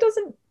Sorway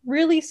doesn't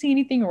really see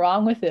anything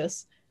wrong with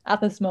this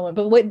at this moment,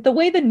 but the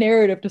way the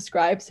narrative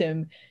describes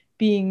him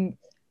being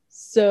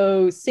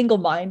so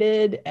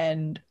single-minded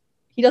and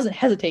he doesn't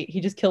hesitate, he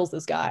just kills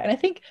this guy. And I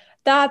think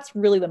that's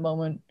really the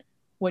moment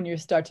when you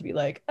start to be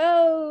like,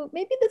 oh,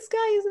 maybe this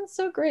guy isn't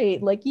so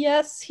great. Like,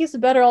 yes, he's a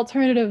better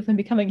alternative than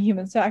becoming a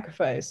human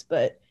sacrifice,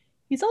 but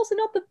he's also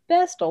not the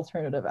best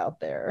alternative out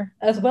there.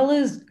 As well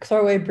as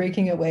Sorway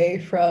breaking away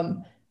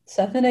from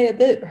Sethene a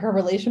bit, her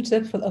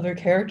relationships with other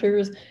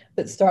characters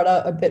that start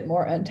out a bit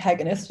more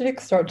antagonistic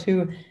start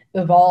to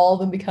evolve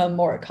and become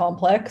more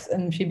complex,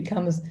 and she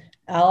becomes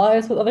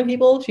allies with other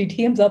people. She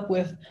teams up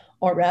with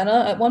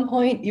Orana at one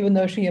point, even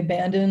though she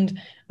abandoned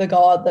the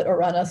god that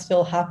Orana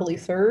still happily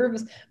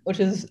serves,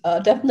 which is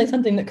definitely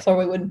something that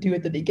Sorway wouldn't do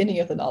at the beginning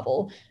of the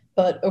novel.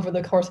 But over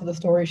the course of the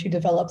story, she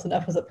develops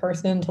enough as a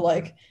person to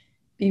like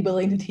be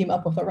willing to team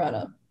up with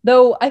Orana.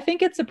 Though I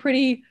think it's a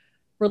pretty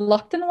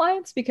reluctant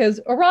alliance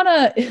because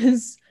Orana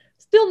is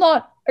still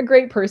not a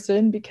great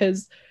person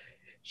because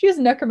she is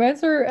a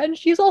necromancer and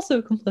she's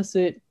also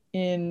complicit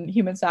in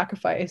human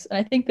sacrifice. And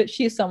I think that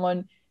she is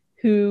someone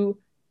who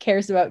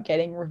cares about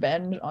getting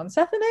revenge on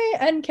Sethene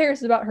and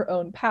cares about her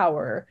own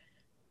power.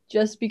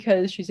 Just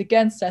because she's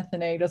against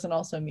Sethene doesn't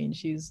also mean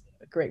she's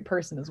a great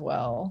person as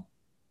well.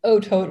 Oh,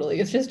 totally.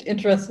 It's just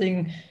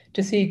interesting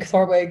to see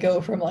Sorway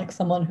go from like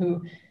someone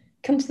who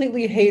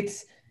completely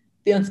hates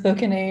the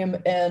Unspoken Name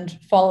and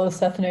follows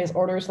Sethene's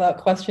orders without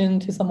question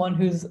to someone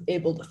who's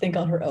able to think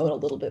on her own a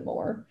little bit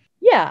more.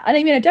 Yeah, and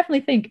I mean, I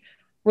definitely think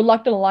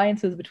reluctant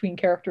alliances between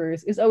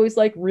characters is always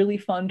like really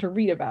fun to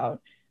read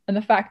about. And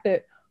the fact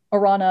that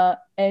Orana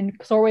and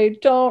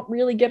Sorway don't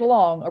really get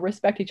along or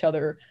respect each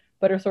other,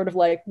 but are sort of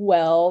like,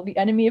 well, the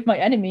enemy of my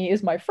enemy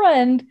is my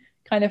friend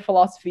kind of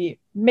philosophy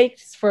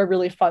makes for a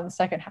really fun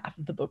second half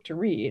of the book to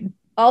read.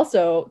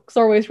 Also,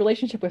 Sorway's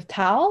relationship with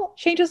Tal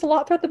changes a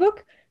lot throughout the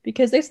book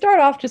because they start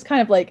off just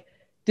kind of like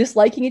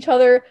disliking each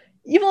other,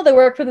 even though they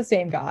work for the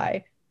same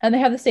guy and they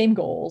have the same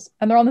goals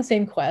and they're on the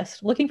same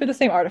quest looking for the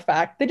same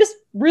artifact. They just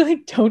really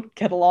don't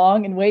get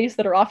along in ways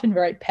that are often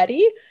very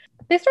petty.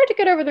 They start to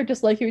get over their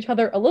dislike of each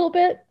other a little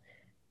bit,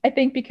 I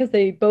think, because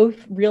they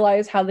both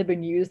realize how they've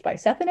been used by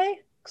Sethene.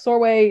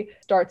 Sorway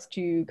starts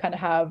to kind of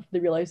have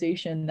the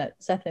realization that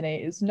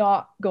Sethene is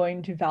not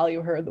going to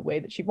value her the way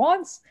that she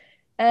wants.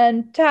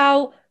 And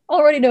Tal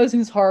already knows in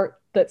his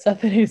heart that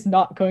Sethene is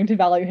not going to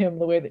value him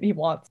the way that he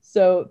wants.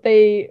 So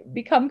they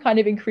become kind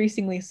of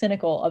increasingly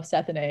cynical of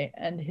Sethene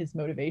and his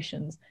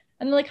motivations.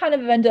 And they kind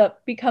of end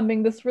up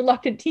becoming this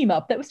reluctant team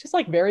up that was just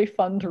like very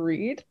fun to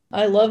read.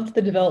 I loved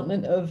the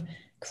development of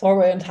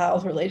Sorway and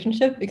Tal's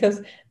relationship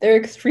because they're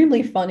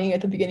extremely funny at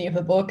the beginning of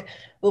the book.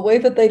 The way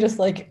that they just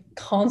like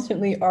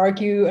constantly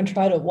argue and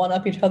try to one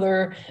up each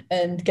other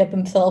and get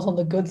themselves on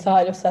the good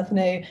side of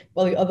Sethene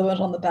while the other one's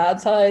on the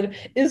bad side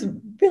is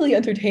really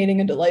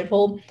entertaining and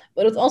delightful.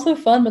 But it's also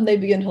fun when they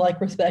begin to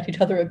like respect each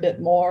other a bit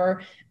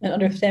more and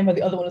understand where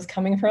the other one is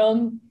coming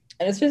from.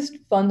 And it's just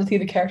fun to see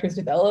the characters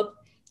develop.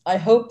 I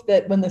hope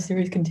that when the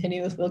series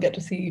continues, we'll get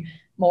to see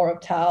more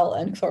of Tal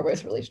and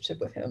Sorway's relationship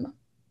with him.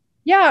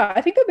 Yeah,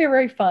 I think it would be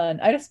very fun.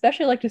 I'd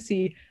especially like to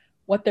see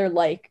what they're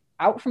like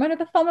out from under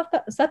the thumb of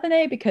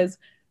Sethene because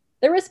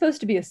there is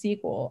supposed to be a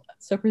sequel.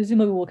 So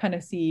presumably we'll kind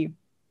of see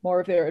more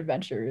of their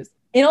adventures.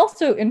 And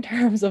also in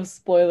terms of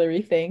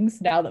spoilery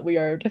things, now that we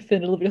are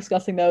definitively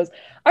discussing those,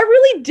 I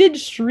really did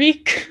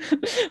shriek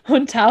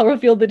when Tal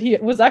revealed that he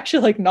was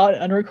actually like not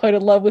in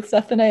unrequited love with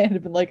Sethene and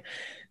had been like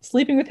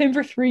sleeping with him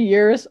for 3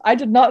 years. I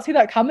did not see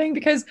that coming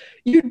because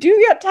you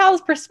do get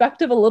Tal's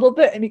perspective a little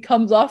bit and he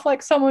comes off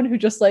like someone who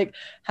just like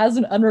has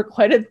an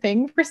unrequited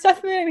thing for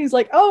Sethene and he's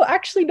like, oh,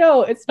 actually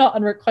no, it's not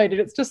unrequited.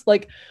 It's just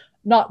like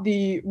not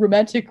the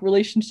romantic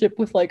relationship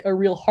with like a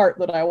real heart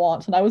that I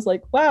want. And I was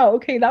like, wow,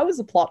 okay, that was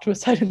a plot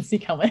twist I didn't see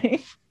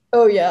coming.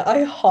 Oh yeah,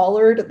 I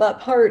hollered at that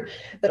part.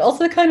 That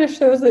also kind of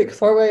shows that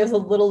Xorwei is a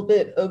little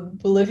bit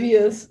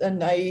oblivious and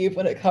naive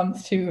when it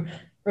comes to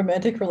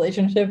romantic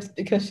relationships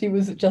because she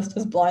was just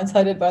as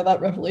blindsided by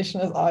that revelation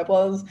as I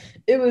was.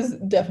 It was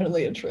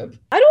definitely a trip.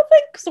 I don't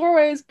think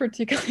Sorway is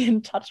particularly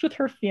in touch with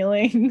her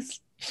feelings.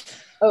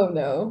 Oh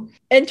no.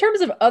 In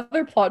terms of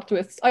other plot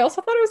twists, I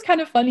also thought it was kind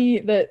of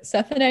funny that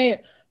Sethene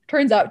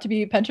turns out to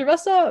be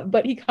Pentravessa,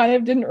 but he kind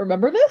of didn't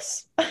remember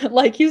this.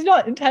 Like he's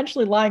not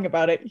intentionally lying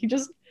about it. He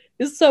just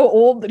is so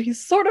old that he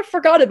sort of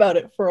forgot about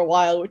it for a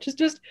while, which is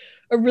just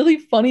a really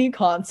funny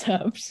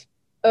concept.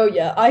 Oh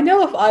yeah, I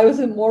know if I was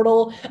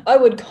immortal, I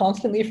would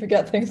constantly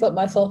forget things about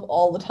myself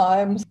all the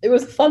time. It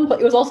was fun, but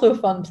it was also a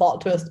fun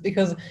plot twist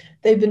because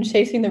they've been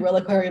chasing the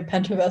reliquary of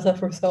Pentravessa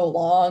for so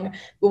long,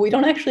 but we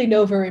don't actually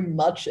know very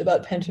much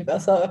about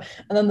Pentravessa.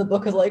 And then the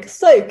book is like,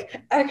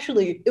 psych,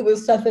 actually, it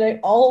was Sethene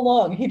all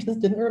along. He just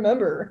didn't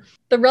remember.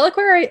 The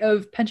reliquary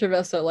of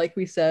Pentravessa, like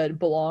we said,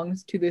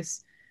 belongs to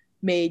this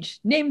mage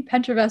named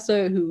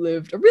Pentravessa who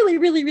lived a really,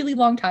 really, really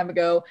long time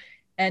ago.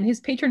 And his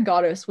patron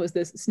goddess was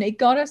this snake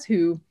goddess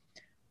who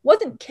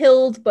wasn't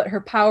killed, but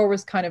her power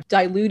was kind of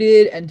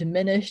diluted and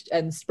diminished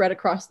and spread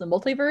across the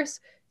multiverse.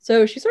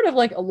 So she's sort of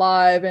like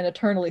alive and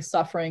eternally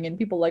suffering, and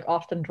people like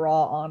often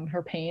draw on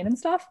her pain and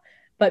stuff.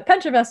 But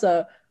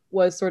Pentravessa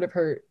was sort of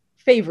her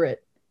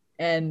favorite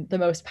and the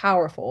most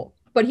powerful.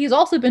 But he's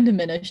also been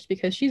diminished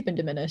because she's been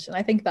diminished. And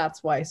I think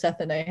that's why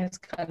Sethene has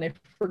kind of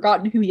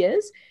forgotten who he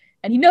is.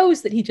 And he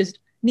knows that he just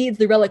needs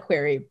the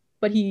reliquary,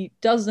 but he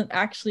doesn't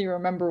actually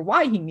remember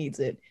why he needs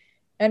it.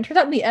 And it turns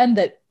out in the end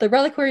that the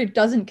reliquary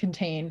doesn't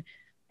contain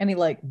any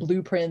like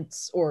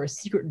blueprints or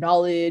secret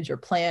knowledge or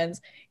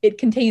plans. It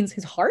contains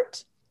his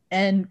heart.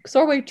 And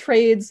Sorway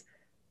trades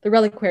the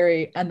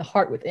reliquary and the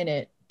heart within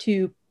it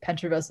to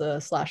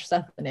Pentravessa slash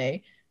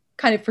Sethene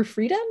kind of for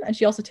freedom. And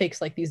she also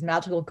takes like these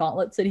magical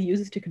gauntlets that he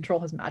uses to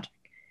control his magic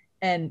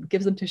and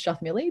gives them to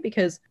Shathmili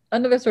because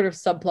another sort of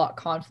subplot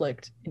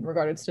conflict in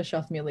regards to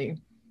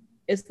Shathmili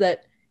is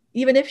that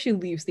even if she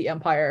leaves the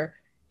Empire,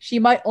 she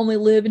might only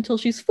live until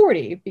she's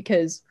 40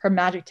 because her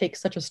magic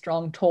takes such a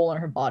strong toll on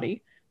her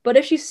body. But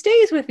if she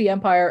stays with the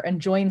Empire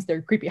and joins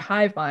their creepy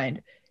hive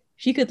mind,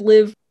 she could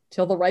live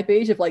till the ripe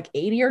age of like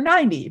 80 or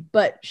 90,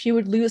 but she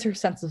would lose her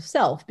sense of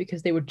self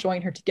because they would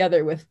join her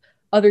together with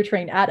other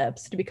trained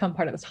adepts to become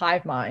part of this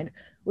hive mind,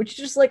 which is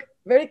just like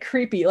very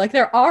creepy. Like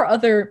there are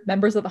other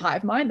members of the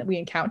hive mind that we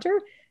encounter,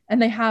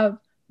 and they have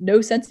no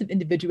sense of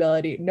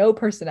individuality, no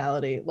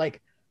personality.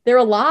 Like they're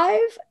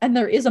alive and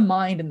there is a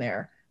mind in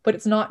there, but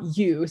it's not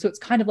you. So it's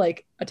kind of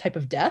like a type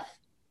of death.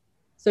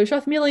 So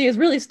Shathmili is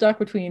really stuck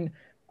between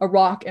a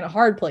rock and a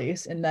hard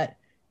place in that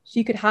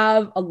she could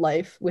have a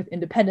life with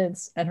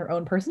independence and her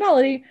own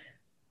personality,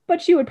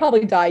 but she would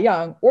probably die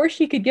young, or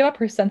she could give up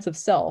her sense of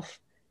self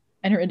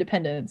and her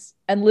independence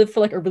and live for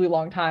like a really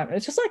long time. And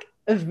it's just like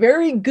a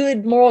very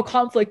good moral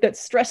conflict that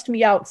stressed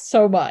me out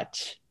so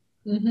much.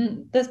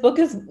 Mm-hmm. This book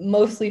is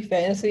mostly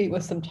fantasy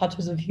with some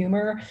touches of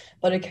humor,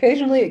 but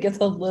occasionally it gets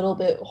a little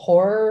bit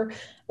horror,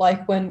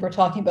 like when we're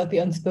talking about the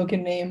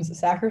unspoken names,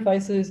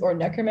 sacrifices, or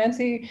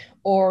necromancy,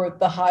 or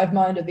the hive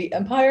mind of the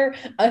Empire.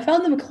 I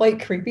found them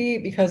quite creepy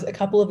because a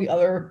couple of the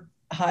other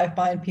hive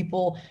mind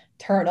people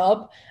turn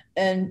up.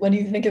 And when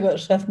you think about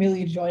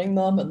Shathmili joining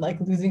them and like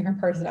losing her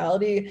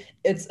personality,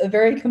 it's a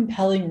very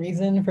compelling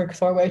reason for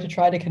Xorwei to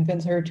try to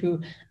convince her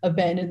to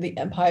abandon the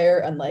Empire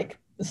and like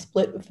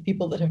split with the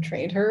people that have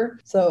trained her.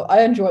 So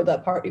I enjoyed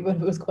that part, even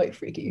if it was quite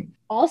freaky.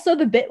 Also,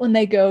 the bit when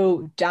they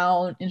go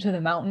down into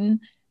the mountain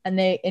and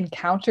they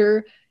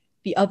encounter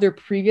the other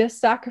previous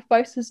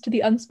sacrifices to the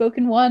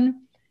unspoken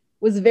one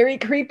was very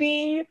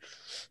creepy.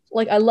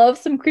 Like I love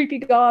some creepy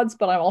gods,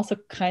 but I'm also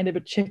kind of a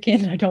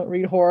chicken. I don't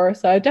read horror,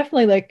 so I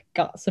definitely like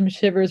got some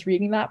shivers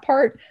reading that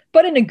part,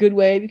 but in a good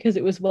way because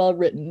it was well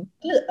written.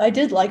 I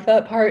did like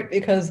that part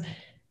because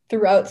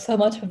throughout so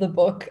much of the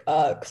book,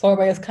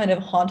 Xorwei is kind of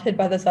haunted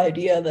by this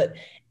idea that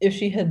if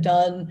she had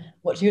done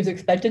what she was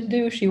expected to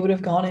do, she would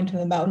have gone into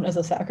the mountain as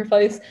a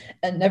sacrifice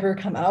and never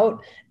come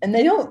out. And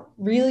they don't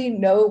really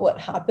know what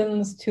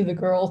happens to the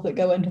girls that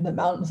go into the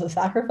mountain as a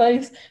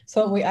sacrifice.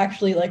 So when we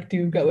actually like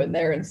do go in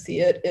there and see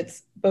it,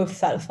 it's both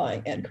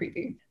satisfying and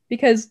creepy.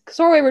 Because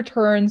Xorwei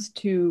returns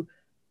to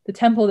the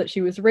temple that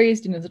she was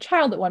raised in as a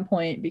child at one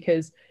point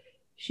because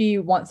she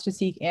wants to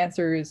seek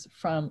answers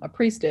from a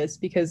priestess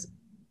because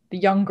the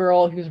young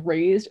girl who's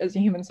raised as a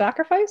human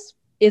sacrifice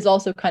is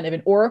also kind of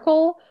an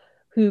oracle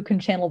who can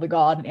channel the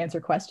god and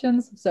answer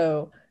questions.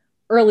 So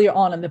earlier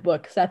on in the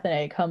book,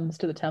 Sethene comes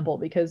to the temple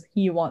because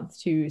he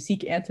wants to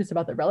seek answers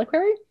about the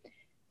reliquary.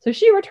 So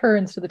she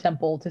returns to the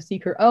temple to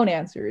seek her own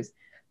answers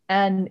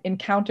and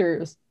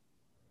encounters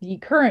the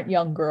current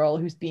young girl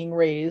who's being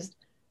raised,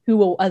 who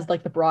will, as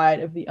like the bride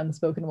of the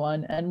unspoken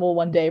one, and will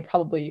one day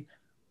probably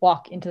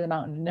walk into the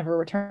mountain and never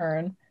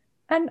return.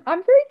 And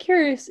I'm very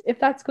curious if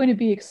that's going to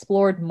be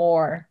explored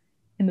more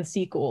in the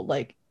sequel.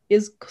 Like,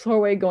 is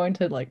Sorway going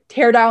to like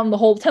tear down the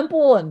whole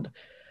temple and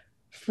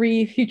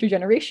free future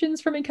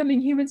generations from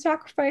becoming human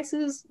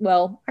sacrifices?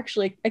 Well,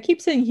 actually, I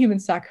keep saying human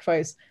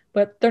sacrifice,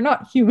 but they're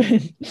not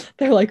human.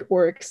 They're like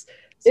orcs.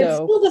 It's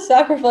still the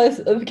sacrifice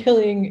of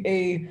killing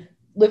a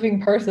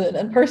living person.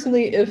 And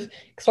personally, if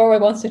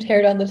Sorway wants to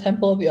tear down the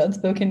Temple of the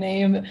Unspoken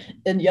Name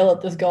and yell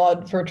at this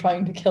god for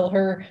trying to kill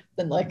her,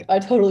 then like I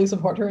totally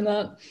support her in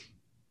that.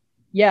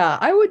 Yeah,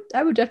 I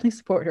would definitely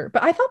support her.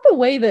 But I thought the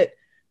way that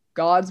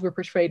gods were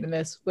portrayed in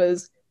this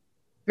was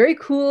very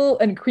cool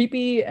and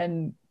creepy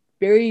and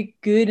very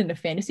good in a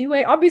fantasy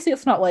way. Obviously,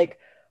 it's not like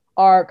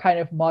our kind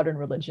of modern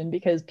religion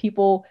because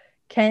people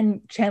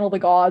can channel the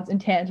gods in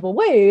tangible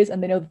ways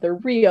and they know that they're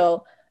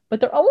real, but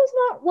they're almost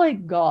not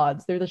like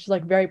gods. They're just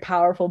like very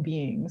powerful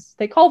beings.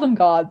 They call them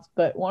gods,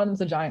 but one of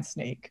them's a giant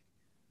snake.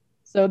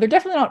 So they're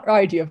definitely not our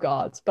idea of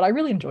gods, but I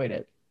really enjoyed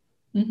it.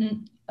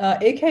 Mm-hmm.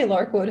 A.K.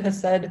 Larkwood has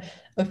said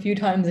a few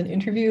times in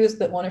interviews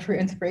that one of her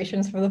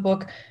inspirations for the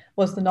book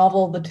was the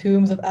novel The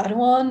Tombs of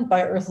Adawan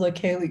by Ursula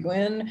K. Le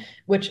Guin,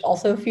 which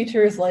also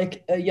features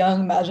like a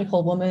young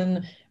magical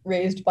woman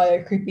raised by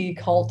a creepy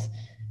cult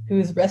who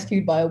is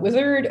rescued by a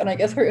wizard. And I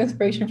guess her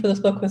inspiration for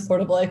this book was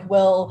sort of like,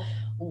 well,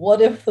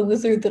 what if the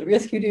wizard that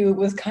rescued you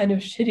was kind of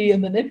shitty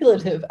and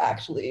manipulative,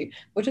 actually?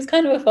 Which is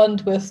kind of a fun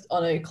twist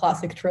on a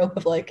classic trope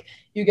of like,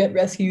 you get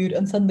rescued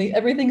and suddenly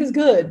everything is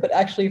good, but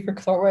actually for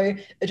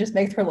Sorway, it just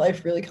makes her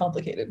life really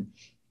complicated.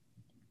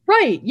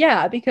 Right,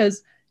 yeah,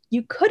 because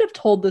you could have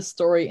told this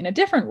story in a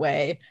different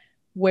way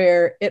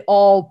where it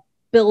all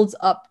builds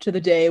up to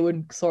the day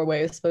when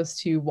Sorway is supposed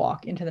to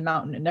walk into the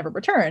mountain and never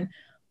return.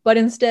 But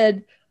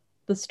instead,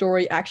 the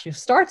story actually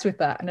starts with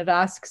that and it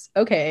asks,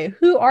 okay,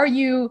 who are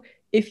you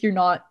if you're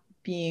not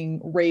being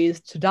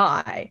raised to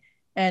die?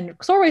 And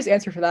Sorway's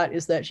answer for that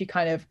is that she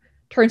kind of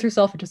turns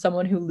herself into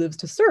someone who lives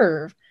to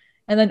serve.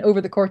 And then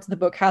over the course of the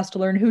book has to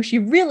learn who she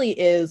really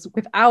is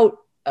without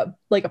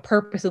like a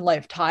purpose in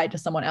life tied to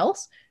someone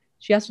else.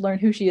 She has to learn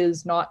who she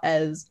is, not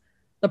as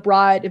the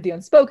bride of the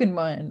unspoken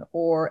one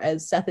or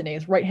as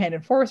Sethene's right-hand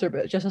enforcer,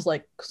 but just as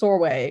like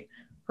Sorway,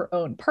 her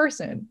own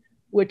person,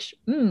 which,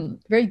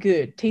 very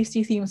good.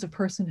 Tasty themes of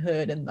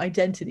personhood and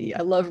identity.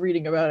 I love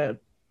reading about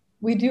it.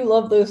 We do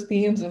love those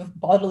themes of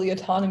bodily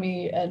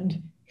autonomy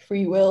and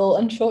free will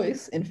and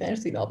choice in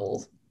fantasy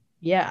novels.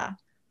 Yeah.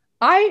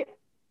 I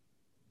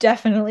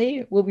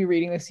definitely will be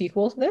reading the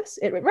sequel to this.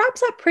 It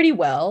wraps up pretty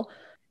well.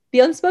 The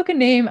Unspoken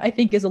Name, I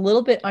think, is a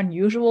little bit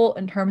unusual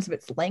in terms of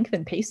its length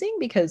and pacing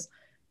because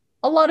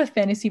a lot of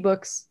fantasy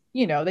books,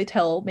 you know, they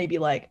tell maybe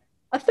like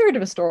a third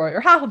of a story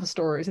or half of a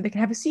story, so they can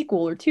have a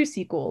sequel or two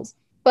sequels.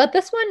 But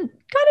this one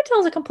kind of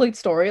tells a complete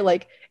story.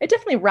 Like, it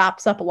definitely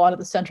wraps up a lot of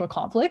the central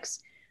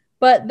conflicts,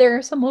 but there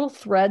are some little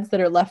threads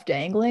that are left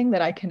dangling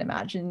that I can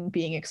imagine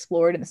being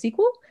explored in the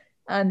sequel.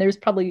 And there's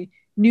probably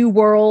new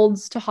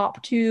worlds to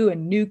hop to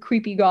and new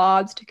creepy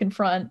gods to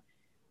confront,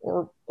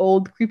 or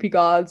old creepy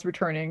gods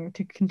returning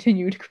to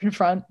continue to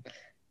confront.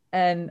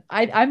 And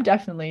I'm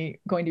definitely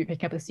going to be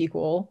picking up the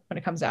sequel when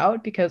it comes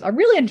out because I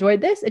really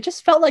enjoyed this. It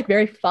just felt like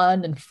very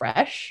fun and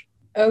fresh.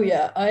 Oh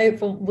yeah, I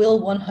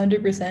will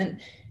 100%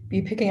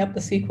 be picking up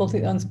the sequel to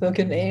The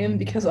Unspoken Name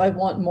because I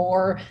want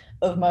more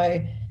of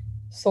my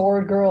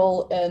sword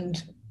girl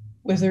and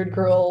wizard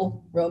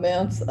girl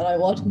romance, and I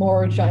want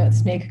more giant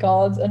snake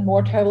gods and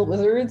more tribal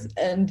wizards,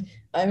 and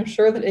I'm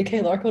sure that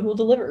A.K. Larkwood will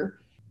deliver.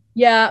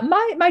 Yeah,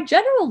 my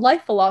general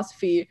life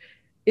philosophy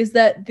is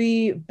that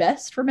the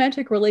best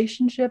romantic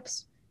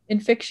relationships in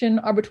fiction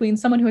are between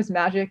someone who has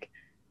magic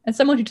and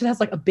someone who just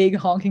has like a big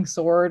honking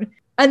sword.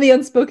 And The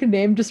Unspoken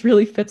Name just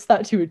really fits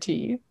that to a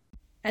T.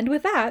 And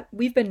with that,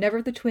 we've been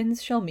Never the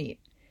Twins Shall Meet.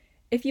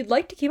 If you'd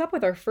like to keep up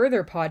with our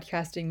further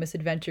podcasting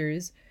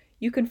misadventures,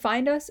 you can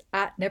find us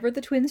at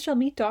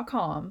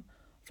neverthetwinsshallmeet.com,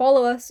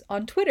 follow us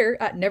on Twitter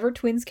at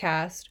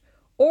NeverTwinsCast,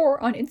 or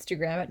on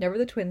Instagram at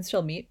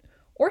NeverTheTwinsShallMeet,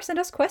 or send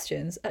us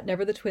questions at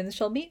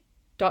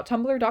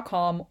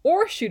neverthetwinsshallmeet.tumblr.com,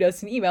 or shoot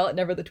us an email at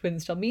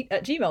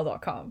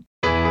neverthetwinsshallmeet@gmail.com.